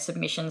some of their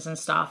submissions and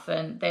stuff,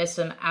 and there's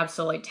some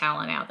absolute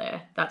talent out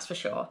there. That's for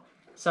sure.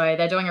 So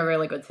they're doing a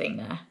really good thing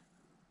there.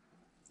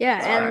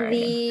 Yeah, and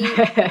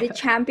the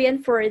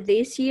champion for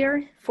this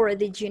year for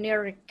the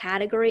junior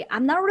category,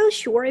 I'm not really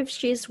sure if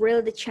she's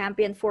really the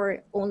champion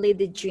for only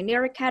the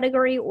junior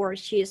category or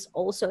she's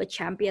also a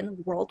champion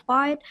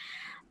worldwide,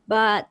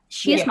 but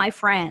she's my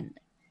friend.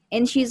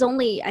 And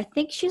I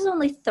think she's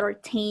only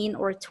 13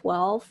 or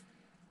 12,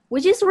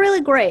 which is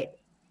really great.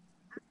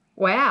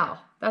 Wow,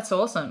 that's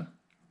awesome.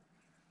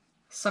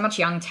 So much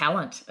young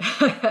talent.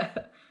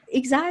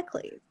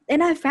 Exactly.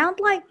 And I found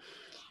like,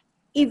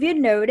 if you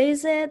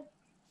notice it,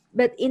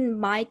 but in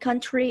my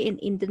country, in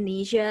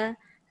Indonesia,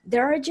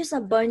 there are just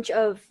a bunch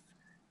of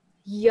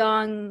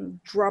young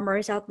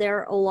drummers out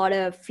there, a lot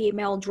of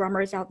female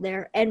drummers out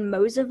there. And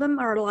most of them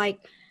are like,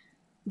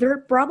 they're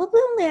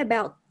probably only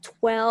about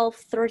 12,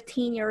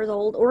 13 years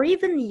old, or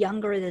even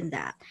younger than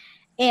that.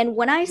 And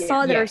when I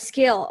saw their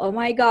skill, oh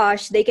my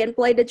gosh, they can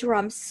play the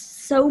drums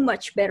so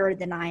much better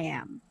than I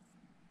am.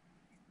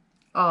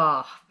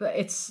 Oh, but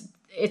it's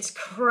it's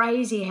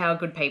crazy how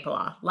good people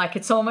are. Like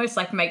it's almost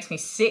like makes me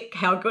sick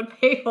how good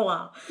people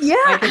are. Yeah.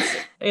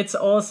 Like it's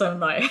awesome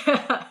though.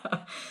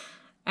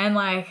 And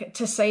like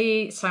to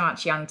see so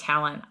much young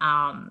talent,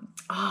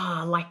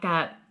 like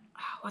that,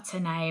 what's her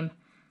name?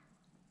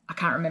 I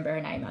can't remember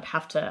her name. I'd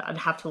have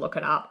to look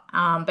it up.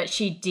 But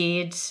she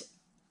did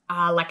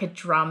like a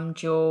drum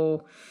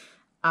duel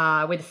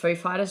with the Foo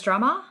Fighters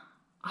drummer.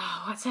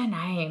 Oh, what's her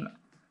name?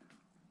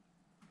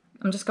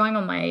 I'm just going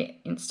on my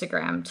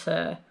Instagram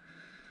to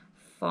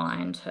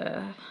find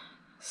her.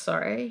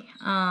 Sorry.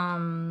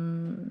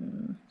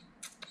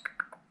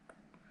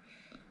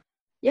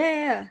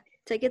 Yeah.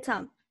 Take your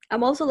time.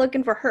 I'm also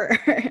looking for her.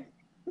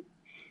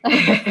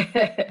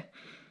 I've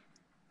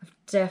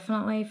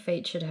definitely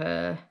featured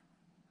her.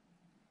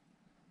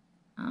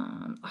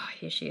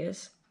 Here she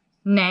is.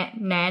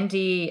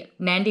 Nandi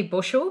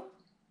Bushell.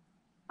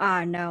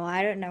 Ah, no,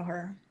 I don't know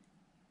her.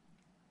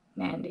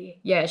 Nandi.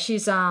 Yeah,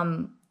 she's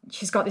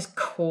got this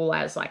cool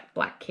as like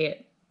black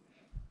kit.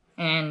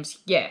 And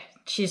yeah,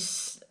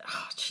 she's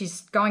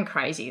going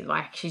crazy.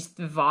 Like she's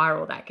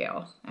viral, that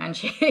girl. And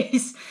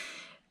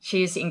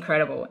she's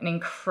incredible, an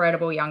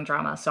incredible young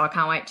drummer. So I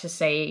can't wait to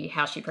see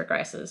how she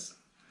progresses.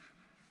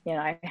 You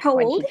know, How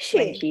old is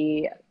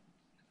she?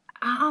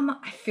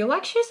 I feel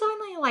like she's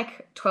only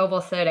like 12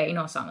 or 13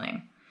 or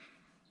something.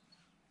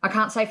 I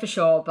can't say for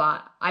sure,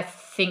 but I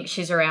think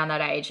she's around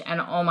that age.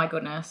 And oh my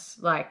goodness,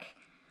 like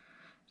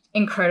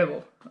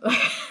incredible.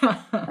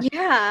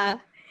 Yeah.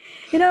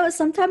 You know,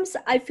 sometimes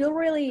I feel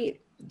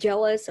really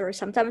jealous, or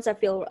sometimes I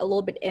feel a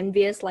little bit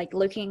envious, like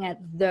looking at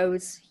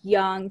those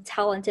young,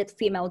 talented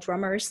female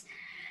drummers.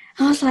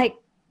 I was like,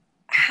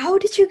 how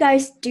did you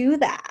guys do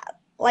that?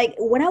 Like,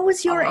 when I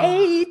was your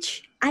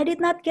age, I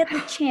did not get the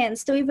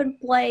chance to even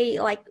play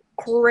like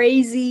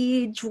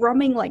crazy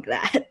drumming like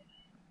that.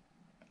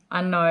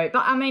 I know,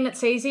 but I mean,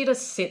 it's easy to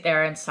sit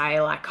there and say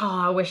like,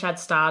 oh, I wish I'd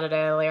started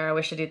earlier. I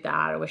wish I did that.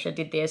 I wish I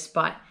did this.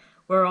 But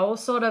we're all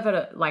sort of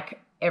at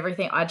like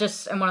everything. I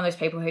just am one of those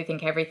people who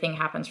think everything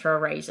happens for a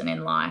reason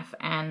in life.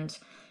 And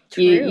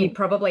you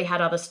probably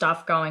had other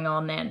stuff going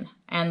on then.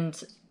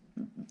 And,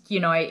 you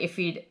know, if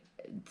you'd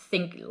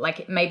think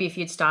like maybe if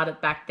you'd started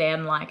back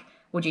then, like,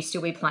 would you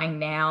still be playing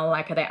now?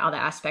 Like, are there other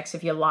aspects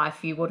of your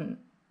life you wouldn't,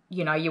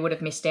 you know, you would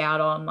have missed out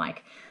on?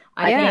 Like,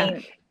 I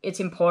think it's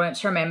important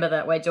to remember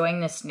that we're doing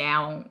this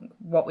now.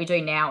 What we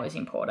do now is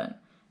important,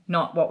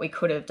 not what we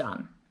could have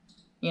done,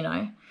 you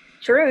know?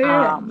 True.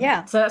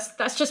 Yeah. So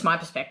that's just my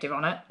perspective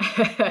on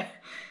it.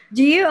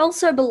 Do you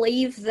also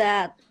believe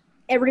that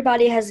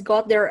everybody has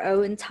got their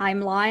own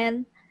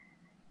timeline?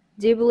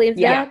 Do you believe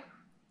that?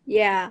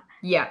 Yeah.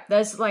 Yeah.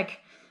 There's like,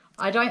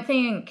 I don't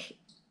think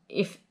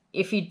if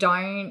you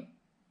don't,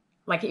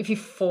 like if you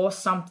force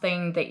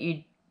something that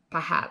you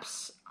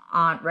perhaps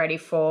aren't ready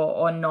for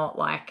or not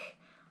like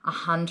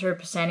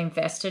 100%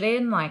 invested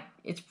in, like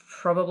it's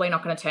probably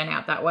not going to turn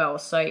out that well.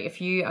 So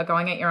if you are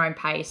going at your own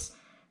pace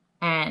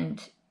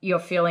and you're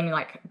feeling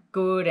like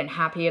good and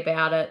happy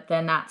about it,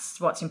 then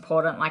that's what's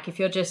important. Like if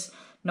you're just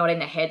not in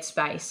the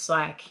headspace,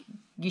 like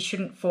you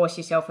shouldn't force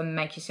yourself and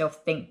make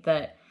yourself think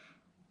that,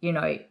 you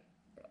know,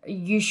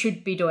 you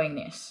should be doing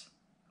this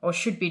or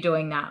should be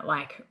doing that,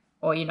 like,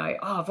 or, you know,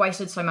 oh, I've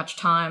wasted so much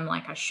time,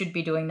 like I should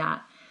be doing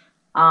that.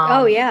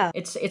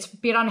 It's a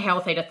bit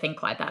unhealthy to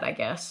think like that, I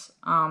guess.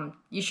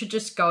 You should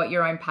just go at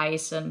your own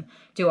pace and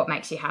do what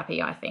makes you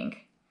happy, I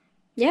think.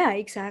 Yeah,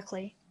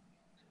 exactly.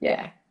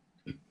 Yeah.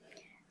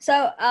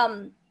 So,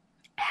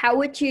 how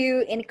would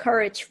you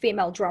encourage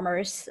female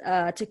drummers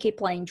to keep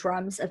playing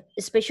drums,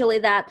 especially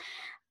that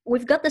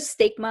we've got the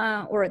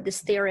stigma or the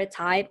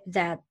stereotype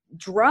that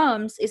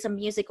drums is a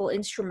musical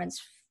instrument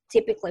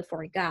typically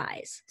for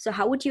guys. So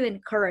how would you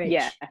encourage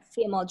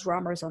female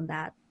drummers on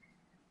that?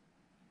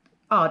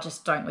 Oh,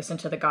 just don't listen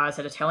to the guys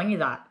that are telling you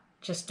that.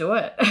 Just do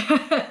it.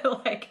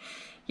 Like,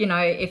 you know,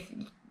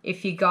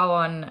 if you go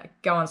on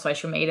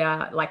social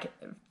media, like,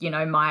 you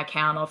know, my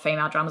account or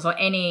Female Drummers or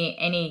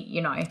any,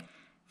 you know,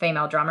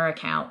 female drummer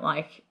account,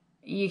 like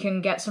you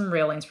can get some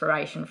real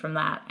inspiration from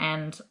that.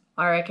 And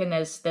I reckon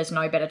there's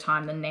no better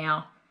time than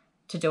now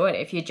to do it.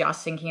 If you're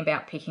just thinking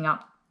about picking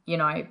up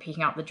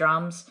the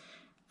drums,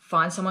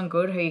 find someone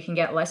good who you can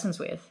get lessons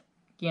with,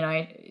 you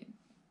know,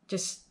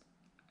 just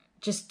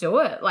do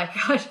it. Like,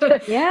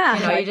 yeah,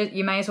 you know,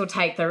 you may as well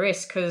take the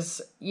risk,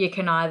 because you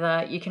can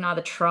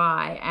either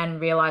try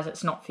and realize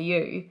it's not for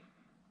you,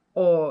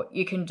 or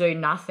you can do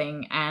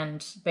nothing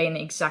and be in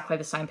exactly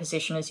the same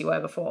position as you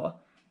were before.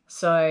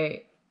 So,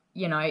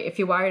 you know, if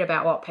you're worried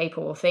about what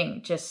people will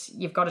think,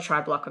 you've got to try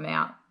block them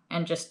out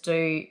and just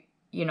do,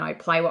 you know,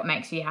 play what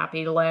makes you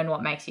happy, learn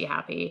what makes you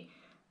happy.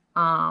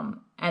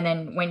 And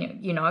then when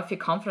you know, if you're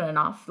confident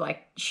enough,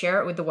 like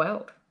share it with the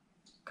world.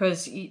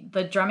 Because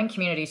the drumming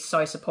community is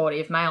so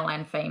supportive, male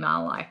and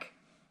female, like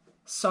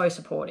so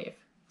supportive.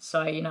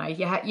 So, you know,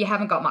 you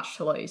haven't got much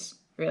to lose,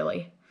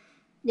 really.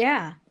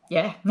 Yeah.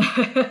 Yeah.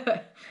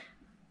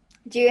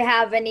 Do you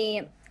have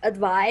any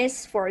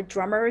advice for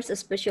drummers,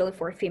 especially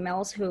for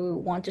females who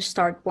want to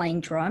start playing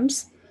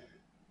drums?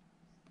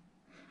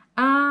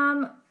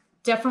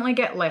 Definitely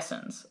get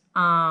lessons.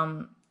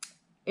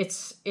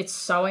 it's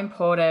so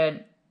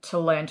important to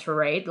learn to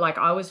read. Like,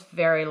 I was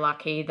very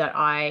lucky that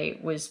I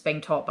was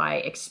being taught by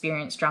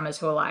experienced drummers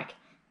who are like,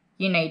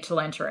 you need to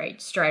learn to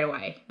read straight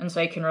away, and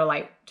so you can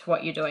relate to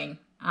what you're doing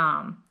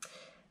a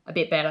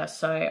bit better.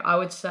 So I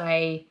would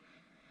say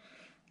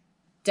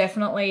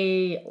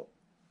definitely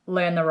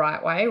learn the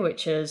right way,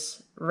 which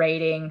is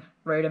reading,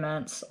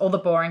 rudiments, all the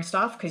boring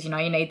stuff, because you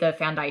need the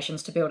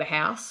foundations to build a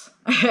house.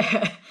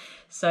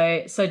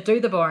 So do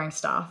the boring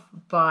stuff,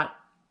 but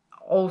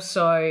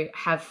also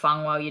have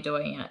fun while you're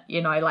doing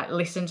it. Like,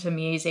 listen to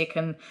music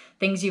and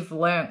things you've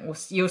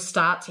learnt, you'll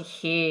start to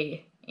hear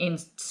in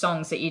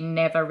songs that you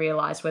never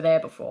realized were there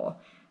before.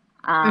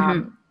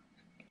 Get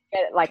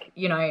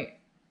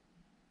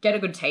a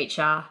good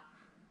teacher,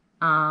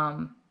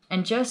 and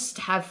just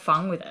have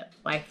fun with it.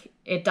 Like,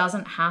 it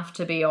doesn't have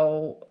to be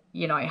all,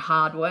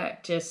 hard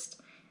work.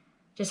 Just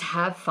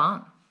have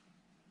fun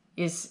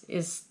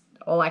is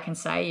all I can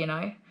say,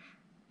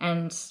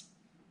 and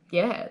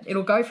yeah,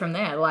 it'll go from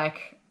there.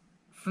 Like,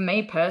 for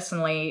me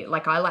personally,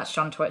 like, I latched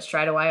onto it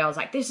straight away. I was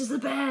like, this is the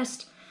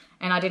best.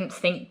 And I didn't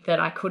think that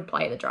I could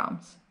play the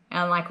drums.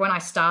 And like, when I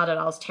started,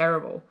 I was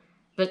terrible.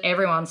 But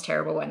everyone's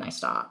terrible when they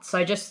start.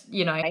 So just, if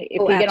you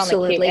get on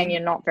the kick and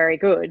you're not very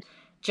good,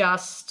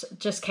 just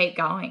keep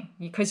going,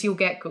 because you'll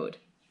get good.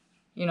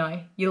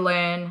 You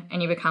learn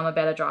and you become a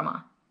better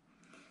drummer.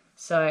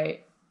 So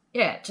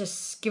yeah,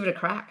 just give it a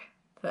crack.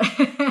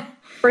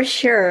 For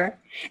sure.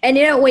 And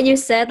when you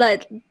said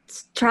like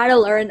try to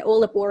learn all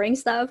the boring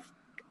stuff,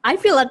 I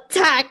feel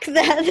attacked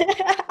then.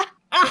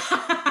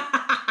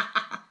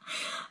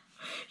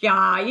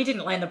 Yeah, you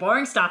didn't learn the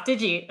boring stuff,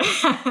 did you?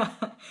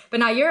 But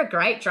no, you're a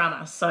great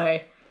drummer, so.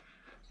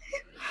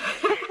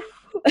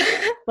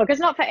 Look, it's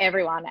not for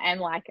everyone.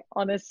 And like,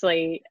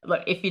 honestly.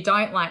 Look, if you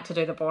don't like to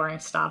do the boring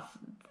stuff,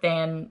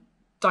 then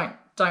don't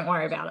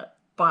worry about it.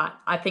 But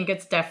I think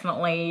it's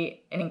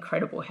definitely an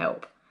incredible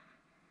help.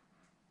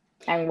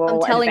 And we'll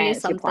I'm telling you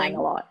advance something. You're playing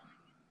a lot.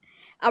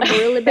 I'm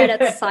really bad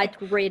at sight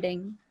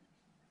reading.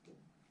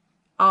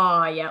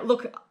 Oh, yeah.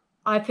 Look,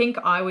 I think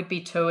I would be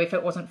too if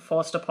it wasn't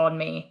forced upon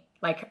me,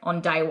 like,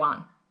 on day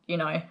one,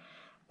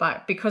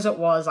 But because it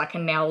was, I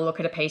can now look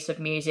at a piece of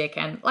music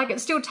and, like,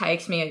 it still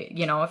takes me,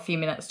 a few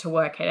minutes to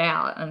work it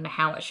out and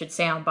how it should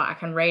sound, but I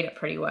can read it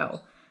pretty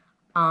well.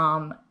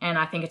 And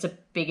I think it's a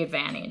big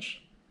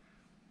advantage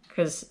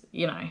because,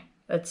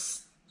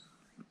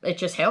 it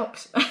just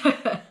helps.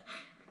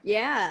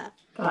 Yeah.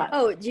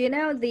 Oh, do you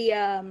know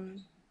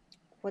the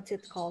what's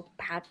it called?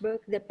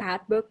 The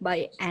Pat book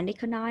by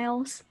Annika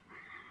Niles.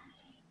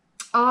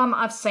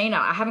 I've seen it.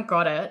 I haven't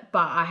got it,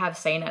 but I have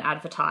seen it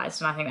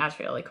advertised, and I think that's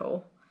really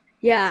cool.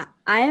 Yeah,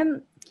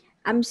 I'm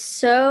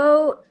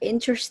so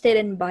interested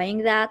in buying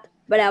that,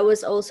 but I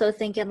was also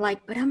thinking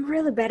like, but I'm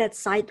really bad at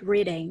sight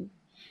reading.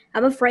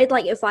 I'm afraid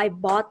like if I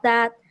bought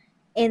that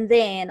and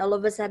then all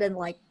of a sudden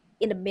like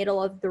in the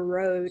middle of the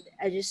road,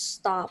 I just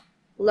stop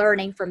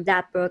learning from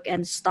that book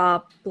and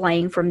stop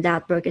playing from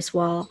that book as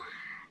well.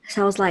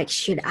 So I was like,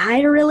 should I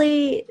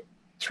really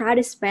try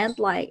to spend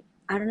like,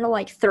 I don't know,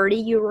 like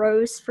 30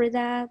 euros for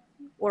that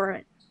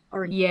or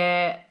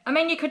yeah, I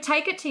mean, you could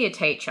take it to your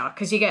teacher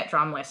because you get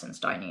drum lessons,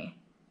 don't you?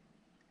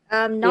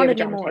 not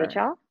anymore.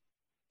 Teacher?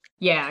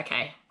 Yeah,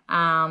 okay.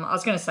 I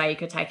was going to say you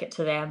could take it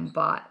to them,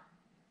 but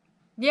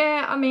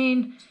yeah, I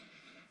mean,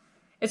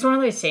 it's one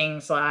of those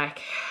things, like,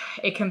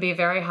 it can be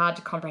very hard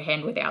to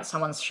comprehend without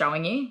someone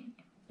showing you,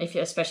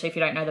 especially if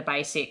you don't know the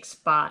basics.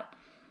 But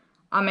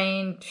I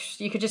mean,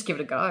 you could just give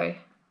it a go.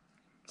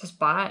 Just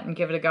buy it and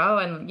give it a go.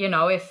 And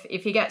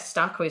if you get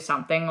stuck with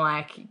something,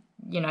 like,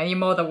 you're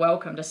more than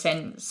welcome to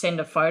send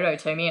a photo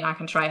to me and I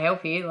can try to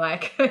help you.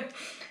 Like,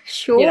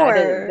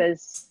 sure.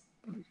 There's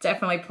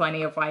definitely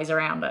plenty of ways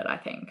around it, I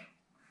think.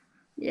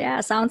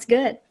 Yeah, sounds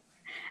good.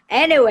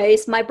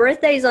 Anyways, my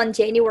birthday is on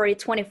January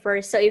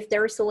 21st. So if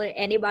there's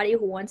anybody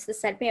who wants to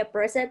send me a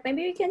present,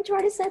 maybe you can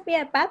try to send me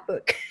a Pat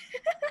book.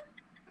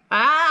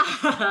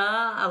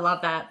 I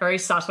love that. Very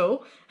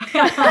subtle.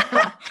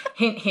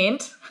 Hint,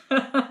 hint.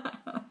 No,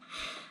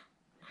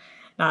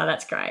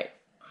 that's great.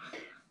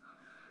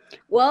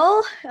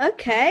 Well,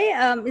 okay.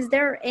 Is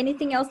there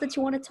anything else that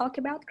you want to talk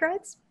about,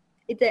 Kretz?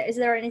 Is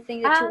there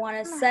anything that you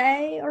want to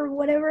say or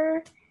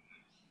whatever?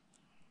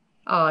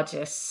 Oh,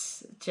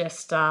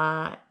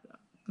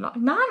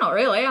 not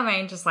really. I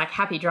mean, just like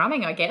happy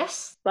drumming, I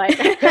guess. Like,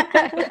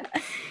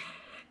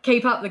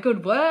 keep up the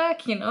good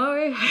work, Do you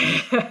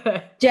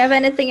have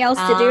anything else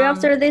to do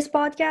after this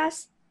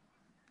podcast?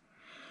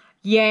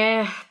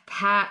 Yeah,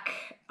 pack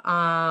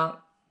up.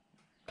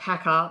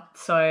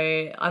 So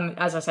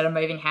as I said, I'm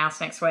moving house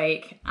next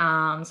week. So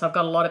I've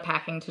got a lot of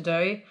packing to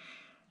do.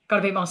 Got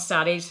a bit more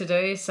study to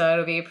do, so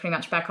it'll be pretty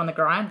much back on the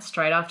grind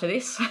straight after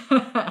this.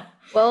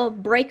 Well,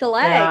 break a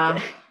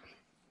leg.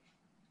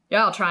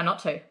 Yeah, I'll try not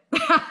to.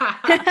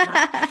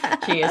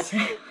 Cheers.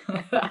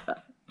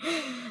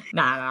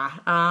 Nah.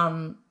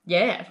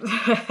 Yeah.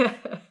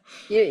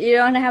 You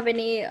don't have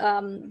any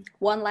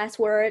one last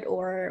word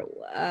or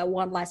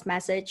one last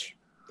message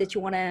that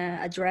you want to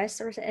address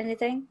or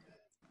anything?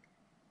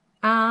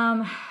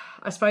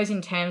 I suppose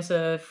in terms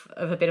of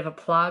a bit of a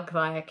plug,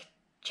 like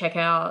check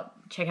out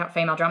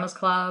Female Drummers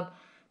Club,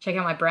 check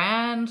out my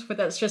brand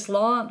that's just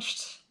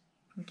launched.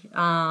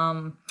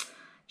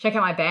 Check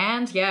out my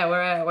band. Yeah,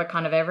 we're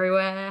kind of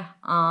everywhere.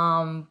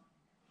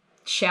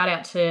 Shout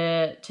out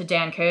to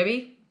Dan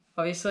Kirby,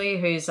 obviously,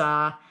 who's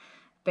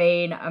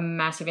been a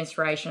massive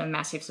inspiration and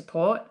massive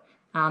support.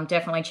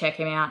 Definitely check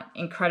him out.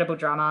 Incredible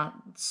drummer,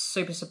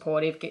 super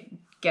supportive.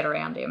 Get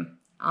around him.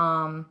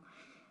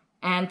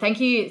 And thank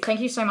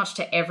you so much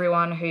to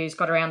everyone who's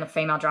got around the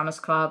Female Drummers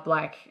Club.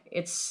 Like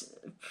it's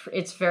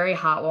very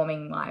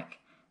heartwarming, like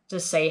to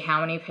see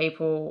how many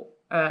people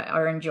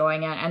are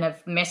enjoying it and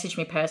have messaged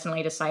me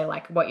personally to say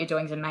like what you're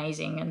doing is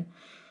amazing, and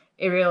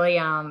it really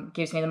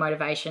gives me the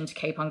motivation to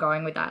keep on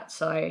going with that.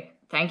 So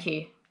thank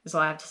you is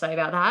all I have to say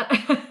about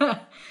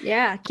that.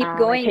 Yeah, keep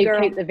going,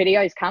 girl. Keep the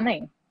videos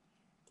coming.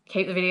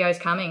 Keep the videos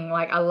coming.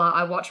 Like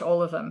I watch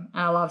all of them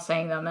and I love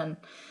seeing them, and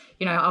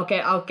you know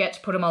I'll get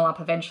to put them all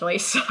up eventually.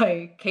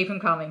 So keep them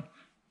coming.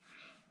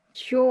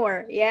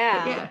 Sure.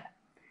 Yeah. But yeah.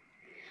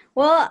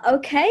 Well,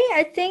 okay.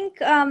 I think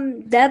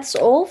that's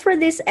all for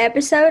this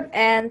episode.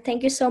 And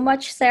thank you so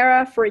much,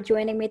 Sarah, for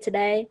joining me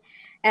today.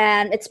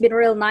 And it's been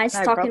real nice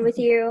talking with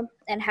you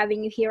and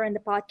having you here in the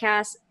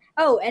podcast.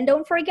 Oh, and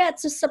don't forget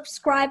to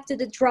subscribe to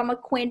the Drama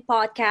Queen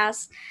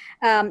podcast.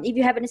 If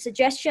you have any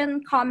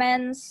suggestions,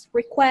 comments,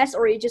 requests,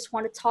 or you just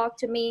want to talk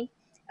to me,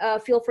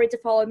 feel free to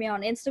follow me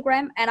on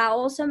Instagram. And I'll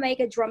also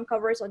make a drum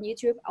covers on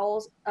YouTube.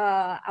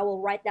 I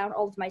will write down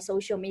all of my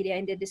social media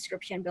in the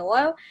description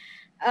below.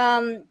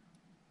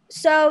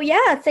 So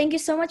yeah, thank you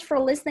so much for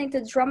listening to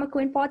the Drama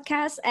Queen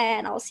podcast,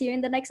 and I'll see you in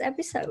the next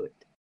episode.